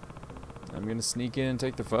do? I'm gonna sneak in and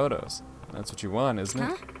take the photos. That's what you want, isn't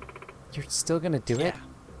Huh? it? You're still gonna do it?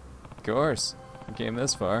 Of course. I came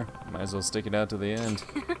this far. Might as well stick it out to the end.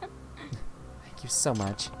 Thank you so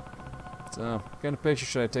much. So, what kind of picture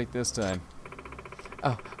should I take this time?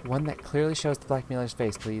 Oh, one that clearly shows the blackmailer's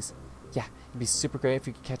face, please. Yeah, it'd be super great if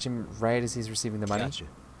you could catch him right as he's receiving the money. Gotcha.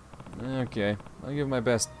 Okay, I'll give it my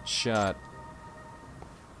best shot.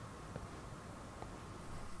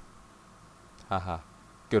 Haha.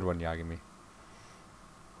 Good one, Yagami.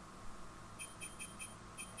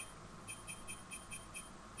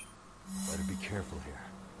 Better be careful here.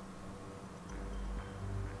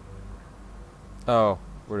 Oh,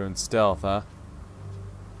 we're doing stealth, huh?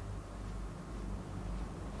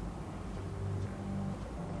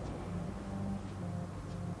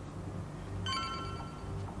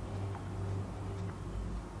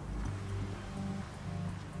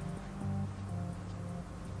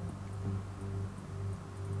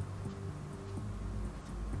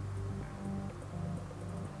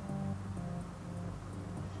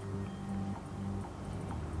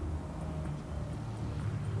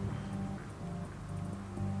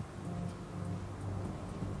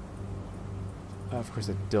 Of course,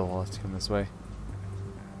 it still will have to come this way.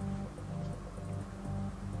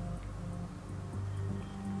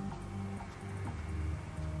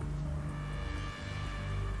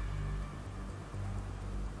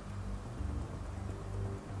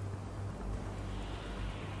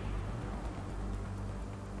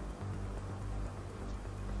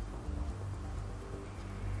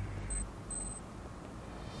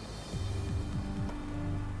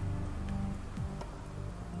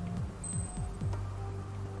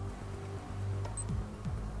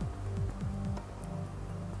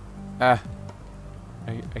 Ah.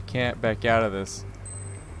 I can't back out of this.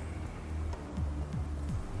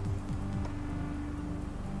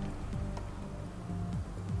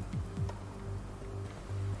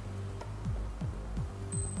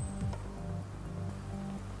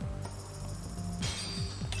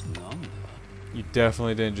 You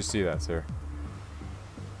definitely didn't just see that, sir.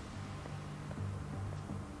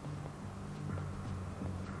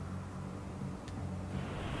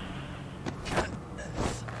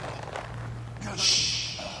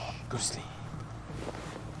 Go sleep.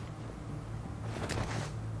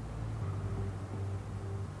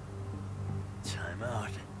 Time out.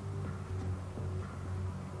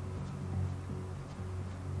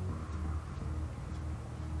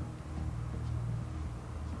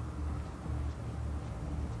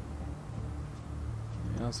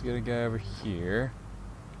 I also got a guy over here.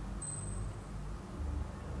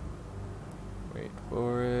 Wait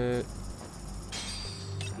for it.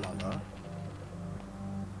 Lava.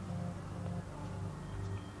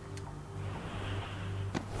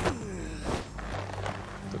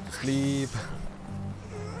 Go to sleep.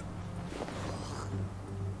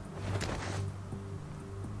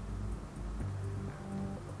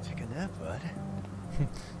 Take a nap, bud.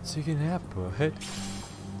 So you can have bud.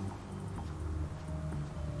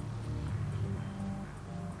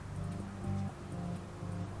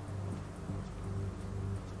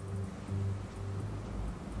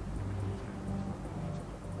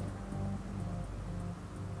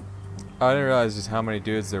 I didn't realize just how many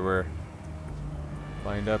dudes there were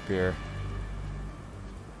lined up here.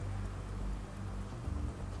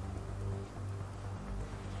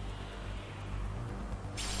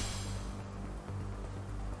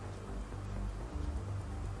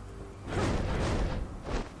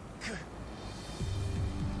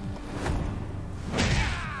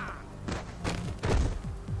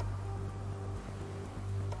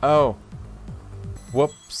 Oh.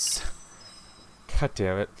 Whoops. God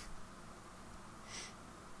damn it.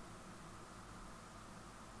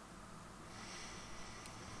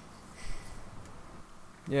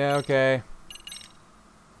 Yeah, okay.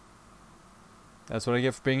 That's what I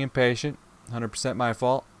get for being impatient. 100% my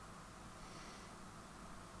fault.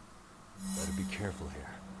 Better be careful here.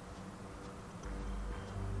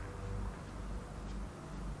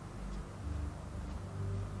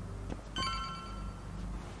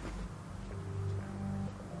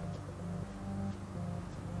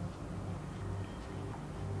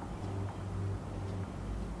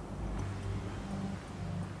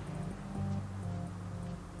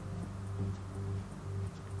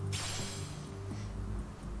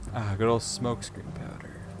 Ah, good old smokescreen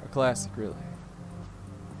powder. A classic, really.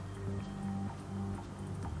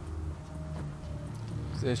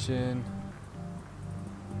 Position.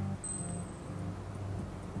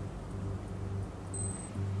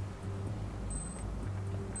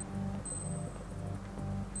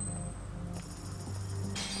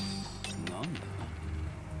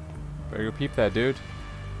 Better go peep that, dude.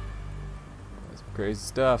 That's some crazy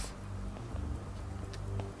stuff.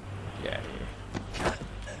 Yeah.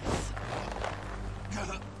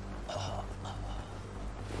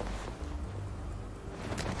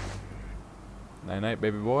 Night night,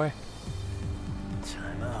 baby boy.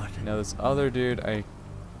 Time out. Now this other dude, I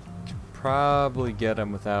could probably get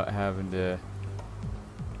him without having to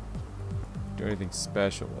do anything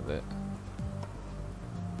special with it.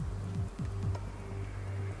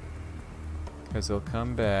 Because he'll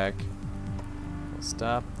come back. We'll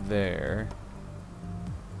stop there.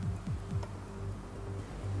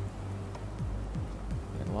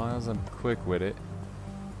 As long as I'm quick with it,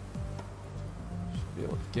 should be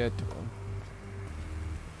able to get to him.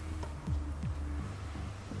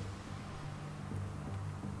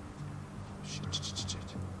 Shit.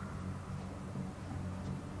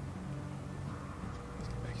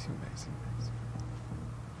 Let's go back.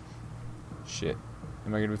 Shit.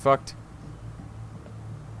 Am I gonna be fucked?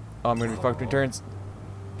 Oh, I'm gonna be fucked when he turns.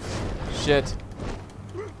 Shit.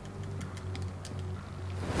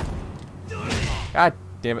 God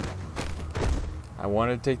damn it. I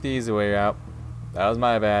wanted to take the easy way out. That was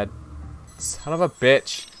my bad. Son of a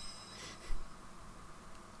bitch.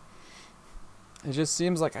 It just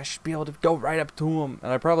seems like I should be able to go right up to him.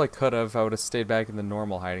 And I probably could have if I would have stayed back in the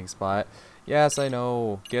normal hiding spot. Yes, I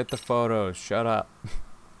know. Get the photos. Shut up.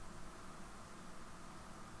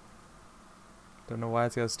 Don't know why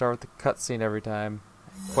it's got to start with the cutscene every time.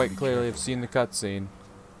 Quite clearly, I've seen the cutscene.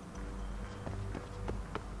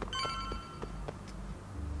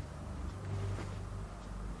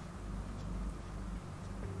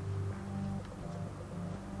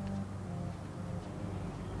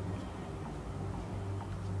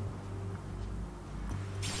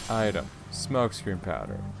 Item. Smokescreen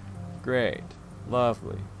powder. Great.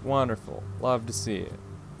 Lovely. Wonderful. Love to see it.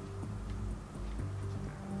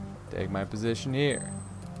 Take my position here.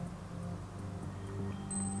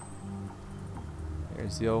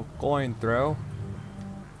 Here's the old coin throw.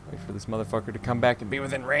 Wait for this motherfucker to come back and be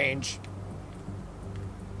within range.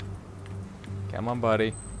 Come on,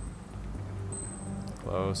 buddy.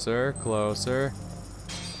 Closer, closer.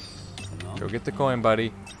 Go get the coin,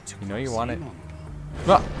 buddy. You know you want it.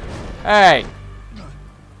 Ah! Hey!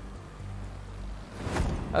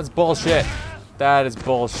 That's bullshit. That is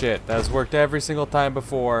bullshit. That has worked every single time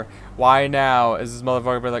before. Why now is this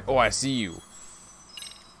motherfucker be like, oh, I see you?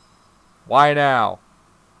 Why now?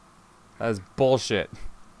 That is bullshit.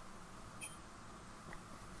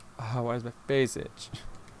 Oh, why is my face itch?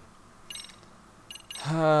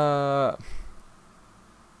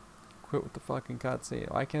 Quit with the fucking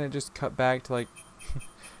cutscene. Why can't I just cut back to, like,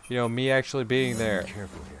 you know, me actually being there? Be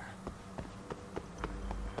careful here.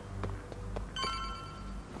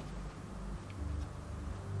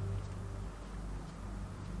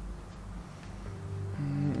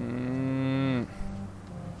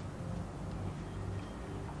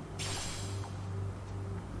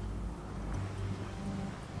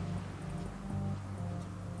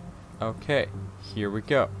 Okay, here we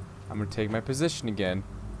go. I'm gonna take my position again,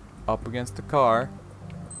 up against the car.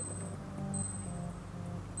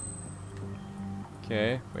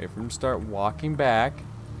 Okay, wait for him to start walking back.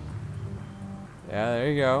 Yeah,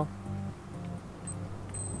 there you go.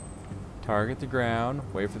 Target the ground,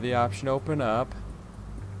 wait for the option to open up.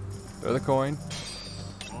 Throw the coin.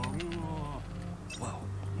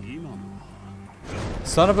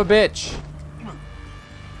 Son of a bitch!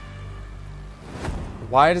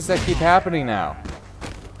 Why does that keep happening now?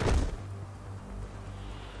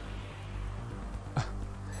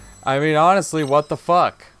 I mean, honestly, what the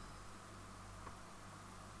fuck?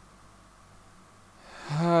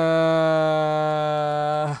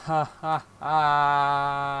 ha ha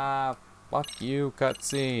ha! Fuck you,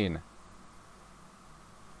 cutscene.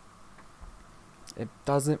 It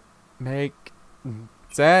doesn't make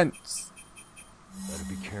sense. Better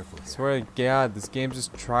be careful I here. swear to God, this game's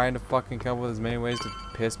just trying to fucking come up with as many ways to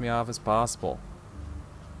piss me off as possible.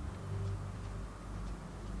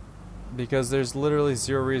 Because there's literally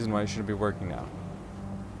zero reason why it shouldn't be working now.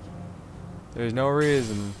 There's no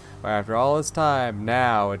reason why after all this time,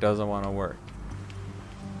 now it doesn't want to work.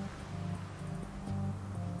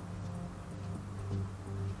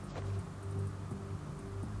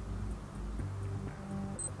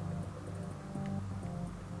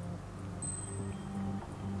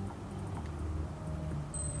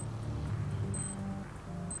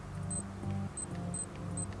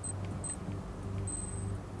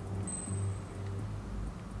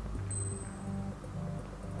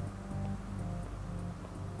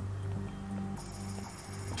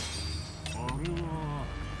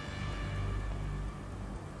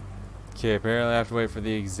 Okay, apparently I have to wait for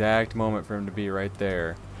the exact moment for him to be right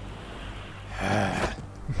there. Time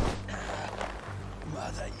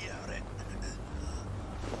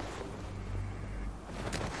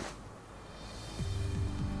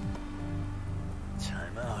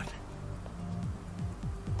out.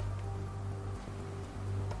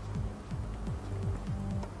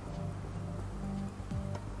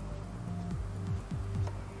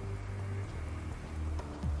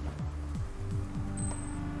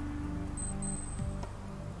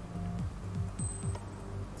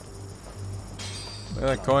 Look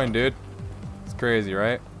at that coin, dude. It's crazy,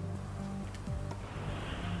 right?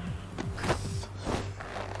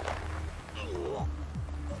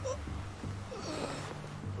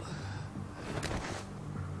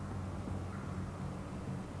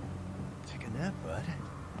 Take a nap, bud.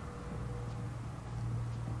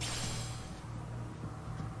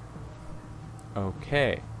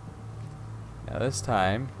 Okay. Now this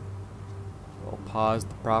time, we'll pause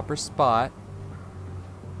the proper spot.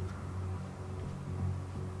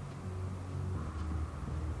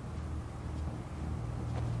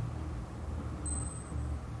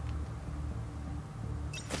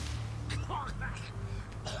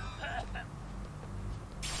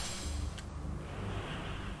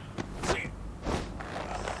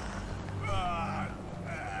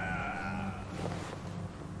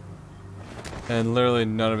 And literally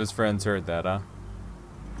none of his friends heard that, huh?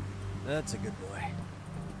 That's a good boy.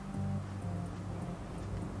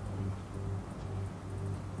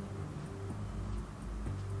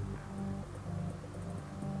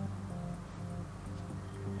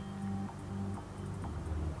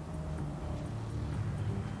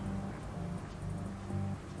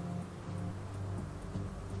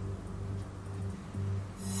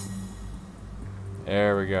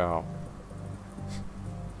 There we go.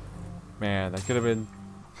 Man, that could have been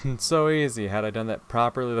so easy had I done that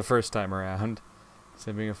properly the first time around.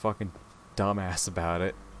 Instead of being a fucking dumbass about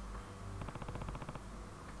it.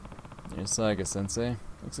 Here's Saiga-sensei.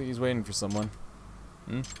 Looks like he's waiting for someone.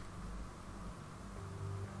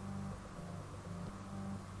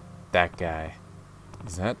 That guy.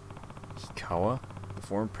 Is that Hikawa? The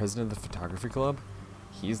former president of the photography club?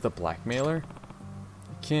 He's the blackmailer?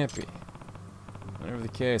 It can't be. Whatever the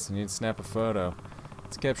case, I need to snap a photo.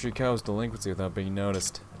 Let's capture Hikawa's delinquency without being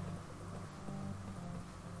noticed.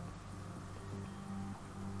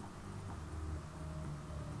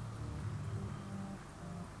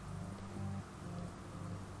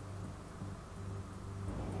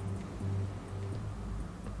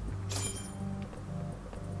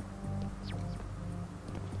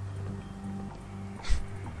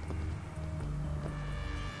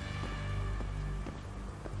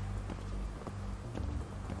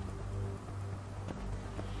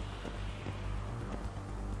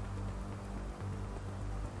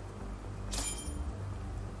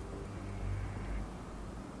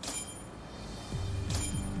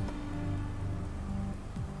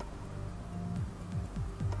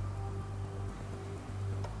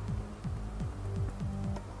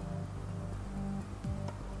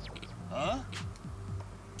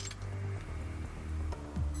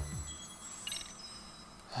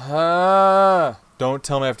 Huh? Don't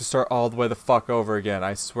tell me I have to start all the way the fuck over again.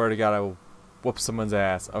 I swear to God I will whoop someone's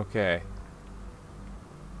ass. Okay.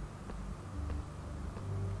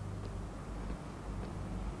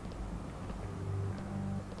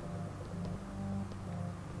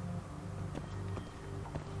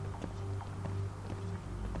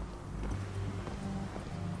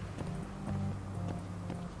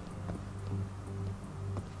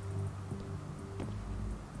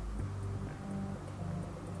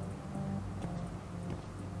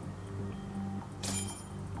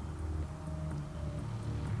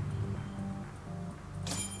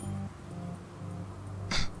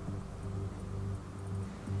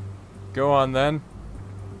 Go on then.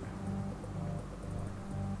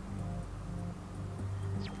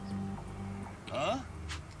 Huh?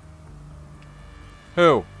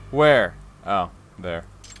 Who? Where? Oh, there.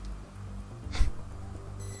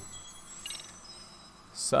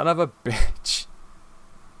 Son of a bitch.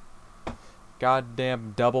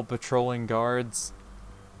 Goddamn double patrolling guards.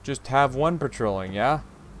 Just have one patrolling, yeah?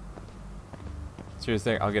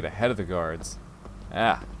 Seriously, I'll get ahead of the guards.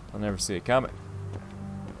 Ah, I'll never see it coming.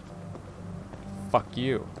 Fuck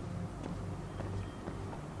you.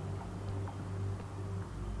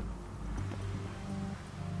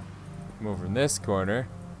 I'm over in this corner.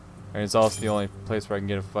 And it's also the only place where I can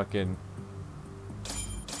get a fucking...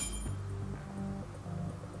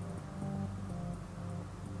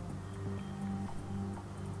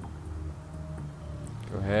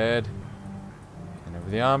 Go ahead. And over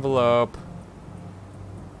the envelope.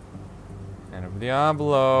 And over the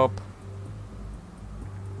envelope.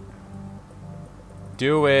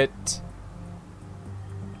 Do it.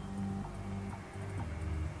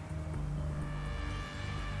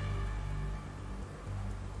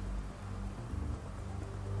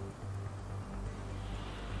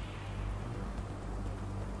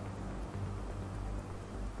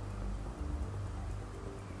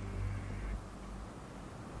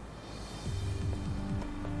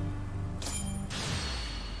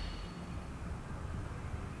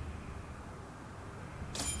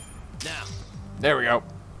 Now. There we go.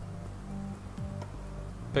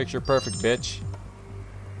 Picture perfect, bitch.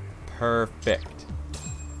 Perfect.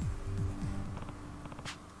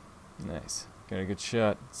 Nice. Got a good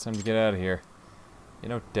shot. It's time to get out of here. You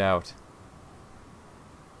no doubt.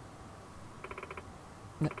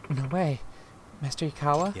 No way. Master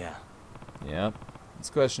Ikawa? Yeah. Yep. Let's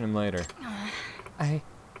question him later.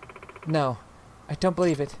 No. I don't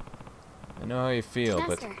believe it. I know how you feel,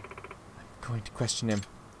 but Master. I'm going to question him.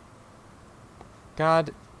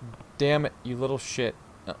 God damn it, you little shit.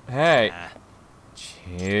 Hey! Ah.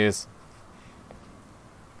 Jeez.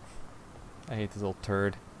 I hate this little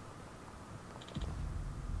turd.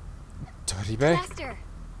 Toribe? Master.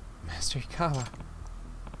 Master Ikawa.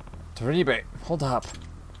 Toribe, hold up.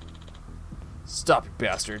 Stop, you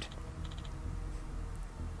bastard.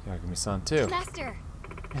 Yagami-san, too. Master.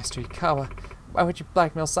 Master Ikawa. Why would you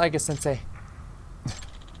blackmail Saiga-sensei?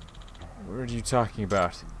 What are you talking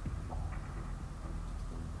about?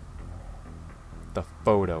 The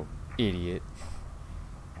photo, idiot.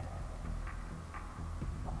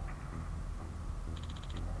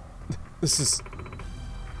 This is...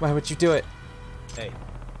 Why would you do it? Hey.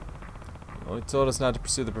 You only told us not to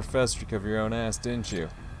pursue the professor to cover your own ass, didn't you?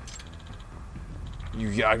 You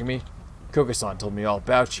Yagami? Koga-san told me all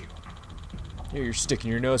about you. You're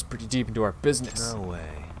sticking your nose pretty deep into our business. No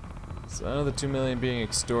way. So out of the 2 million being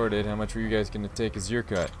extorted, how much were you guys gonna take as your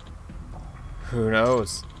cut? Who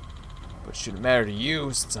knows? But it shouldn't matter to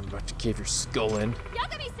you, since I'm about to cave your skull in.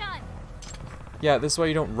 Yagami-san. Yeah, this is why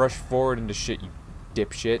you don't rush forward into shit, you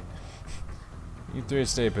dipshit. You three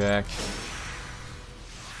stay back.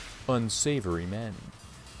 Unsavory men.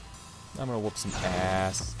 I'm gonna whoop some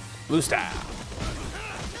ass. Blue style!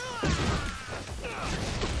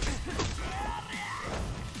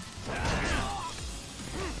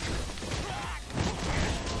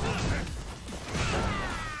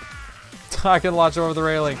 I can launch over the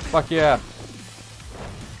railing. Fuck yeah.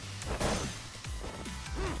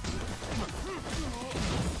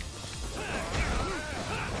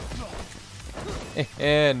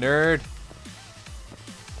 Nerd.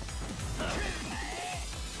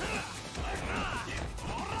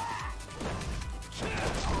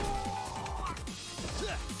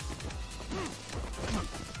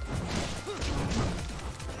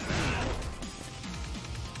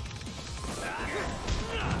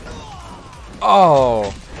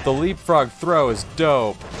 Oh, the leapfrog throw is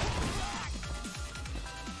dope.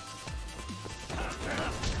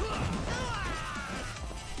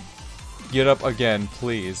 Get up again,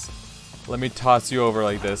 please. Let me toss you over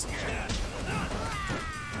like this.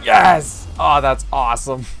 Yes! Oh, that's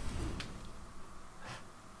awesome.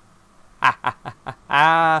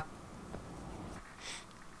 Oh,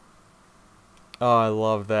 I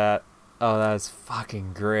love that. Oh, that's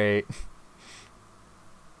fucking great.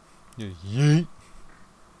 Yeet.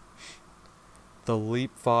 The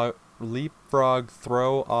leapfrog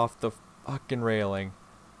throw off the fucking railing.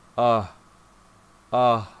 Oh,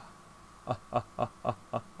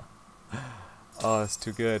 it's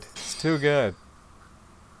too good. It's too good.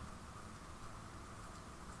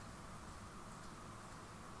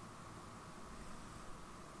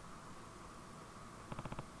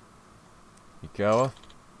 Ikawa?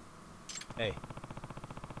 Hey.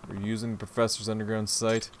 We're using the professor's underground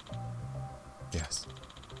site. Yes.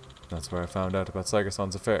 That's where I found out about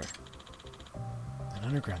Saika-san's affair. An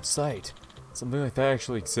underground site? Something like that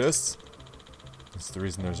actually exists? That's the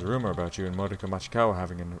reason there's a rumor about you and Motoka Machikawa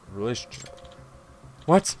having a relationship.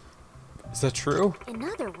 What? Is that true? In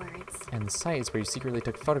other words, And the site is where you secretly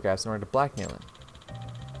took photographs in order to blackmail him.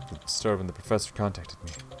 The start when the professor contacted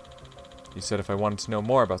me. He said if I wanted to know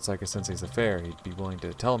more about Saika-sensei's affair, he'd be willing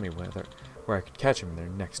to tell me where I could catch him in their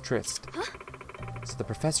next tryst. So the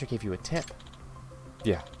professor gave you a tip.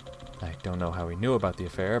 Yeah. I don't know how he knew about the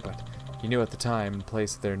affair, but he knew at the time and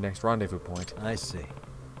place of their next rendezvous point. I see.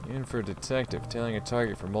 Even for a detective, tailing a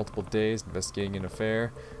target for multiple days, investigating an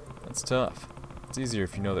affair, that's tough. It's easier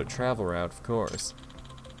if you know their travel route, of course.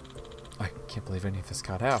 I can't believe any of this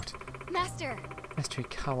got out. Master. Master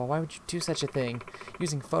Ikawa, why would you do such a thing?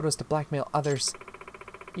 Using photos to blackmail others.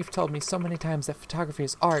 You've told me so many times that photography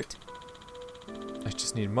is art. I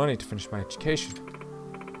just need money to finish my education.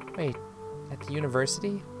 Wait, at the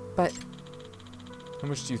university? But How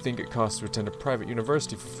much do you think it costs to attend a private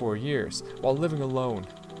university for 4 years, while living alone?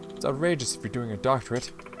 It's outrageous if you're doing a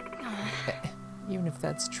doctorate. even if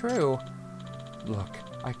that's true... Look,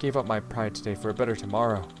 I gave up my pride today for a better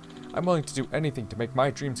tomorrow. I'm willing to do anything to make my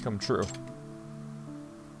dreams come true.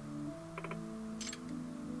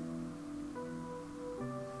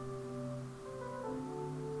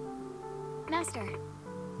 Master.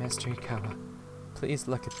 Master Ikawa, please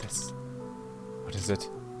look at this. What is it?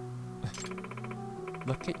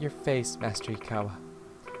 Look at your face, Master Ikawa.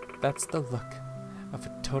 That's the look of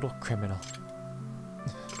a total criminal.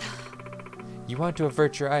 You want to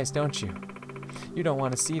avert your eyes, don't you? You don't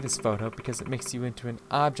want to see this photo because it makes you into an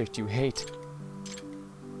object you hate.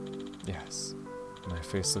 Yes, my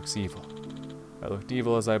face looks evil. I looked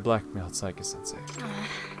evil as I blackmailed Saika-sensei.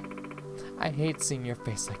 I hate seeing your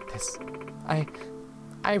face like this.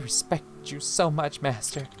 I respect you so much,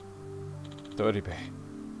 Master. Toribe,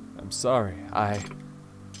 I'm sorry,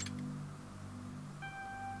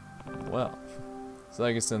 Well,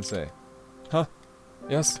 Saika-sensei. Huh?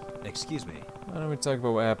 Yes? Excuse me. Why don't we talk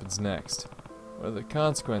about what happens next? What are the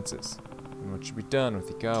consequences? And what should be done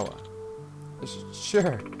with Ikawa?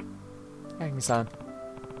 Sure. Yagami-san.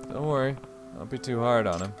 Don't worry, don't be too hard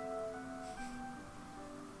on him.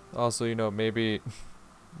 Also, you know, maybe...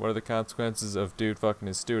 what are the consequences of dude fucking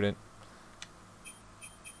his student?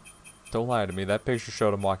 Don't lie to me, that picture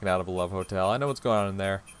showed him walking out of a love hotel. I know what's going on in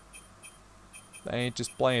there. They ain't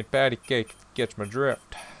just playing patty cake, catch my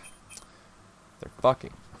drift. They're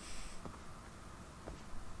fucking.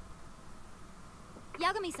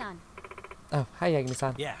 Yagami-san. Oh, hi,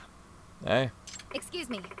 Yagami-san. Yeah. Hey, Excuse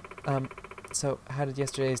me. So how did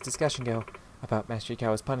yesterday's discussion go about Master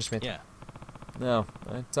Ikawa's punishment? Yeah. no,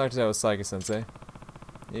 I talked it out with Saika-sensei.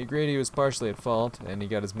 He agreed he was partially at fault, and he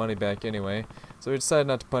got his money back anyway, so he decided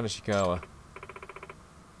not to punish Ikawa.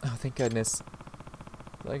 Oh, thank goodness.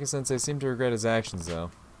 Saika-sensei seemed to regret his actions, though.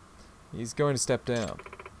 He's going to step down.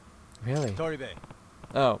 Really? Toribe.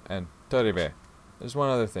 Oh, and Toribe, there's one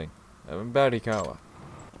other thing. About Ikawa.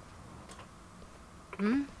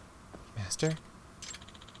 Hmm? Master?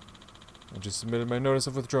 I just submitted my notice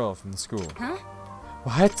of withdrawal from the school. Huh?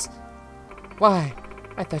 What? Why?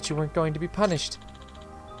 I thought you weren't going to be punished.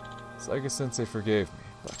 Saika-sensei forgave me,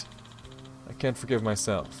 but I can't forgive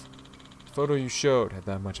myself. The photo you showed had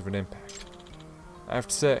that much of an impact. I have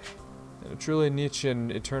to say, in a truly Nietzschean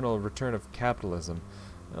eternal return of capitalism,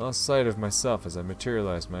 I lost sight of myself as I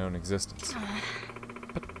materialized my own existence.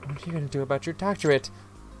 But what are you going to do about your doctorate?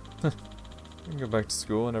 I can go back to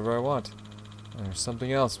school whenever I want. And there's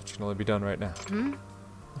something else which can only be done right now. Hmm?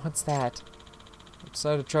 What's that? I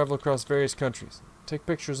decided to travel across various countries, take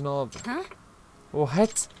pictures in all of them. Huh?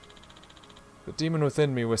 What? The demon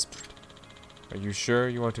within me whispered, "Are you sure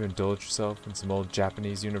you want to indulge yourself in some old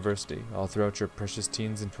Japanese university all throughout your precious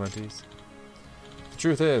teens and 20s? The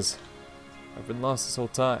truth is, I've been lost this whole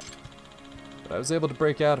time. But I was able to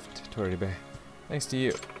break out of it, Toribe, thanks to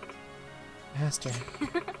you." Master.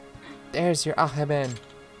 There's your aheben.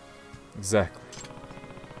 Exactly.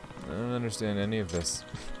 I don't understand any of this.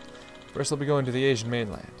 First I'll be going to the Asian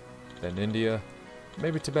mainland, then India,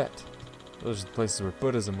 maybe Tibet. Those are the places where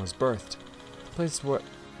Buddhism was birthed, the places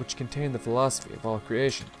which contain the philosophy of all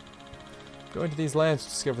creation. Going to these lands to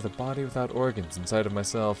discover the body without organs inside of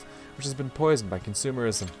myself, which has been poisoned by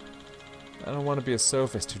consumerism. I don't want to be a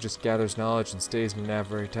sophist who just gathers knowledge and stays in an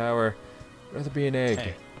ivory tower. I'd rather be an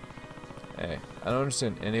egg. Hey, I don't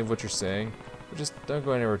understand any of what you're saying, but just don't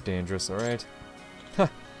go anywhere dangerous, alright? Ha!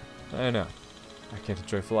 I know. I can't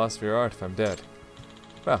enjoy philosophy or art if I'm dead.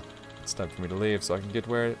 Well, it's time for me to leave so I can get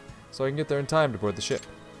there in time to board the ship.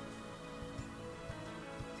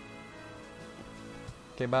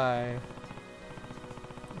 Okay, bye.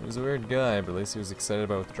 He was a weird guy, but at least he was excited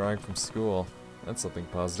about withdrawing from school. That's something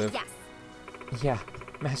positive. Yes. Yeah,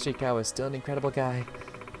 Master Ikawa is still an incredible guy.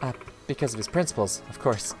 Because of his principles, of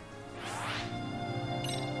course.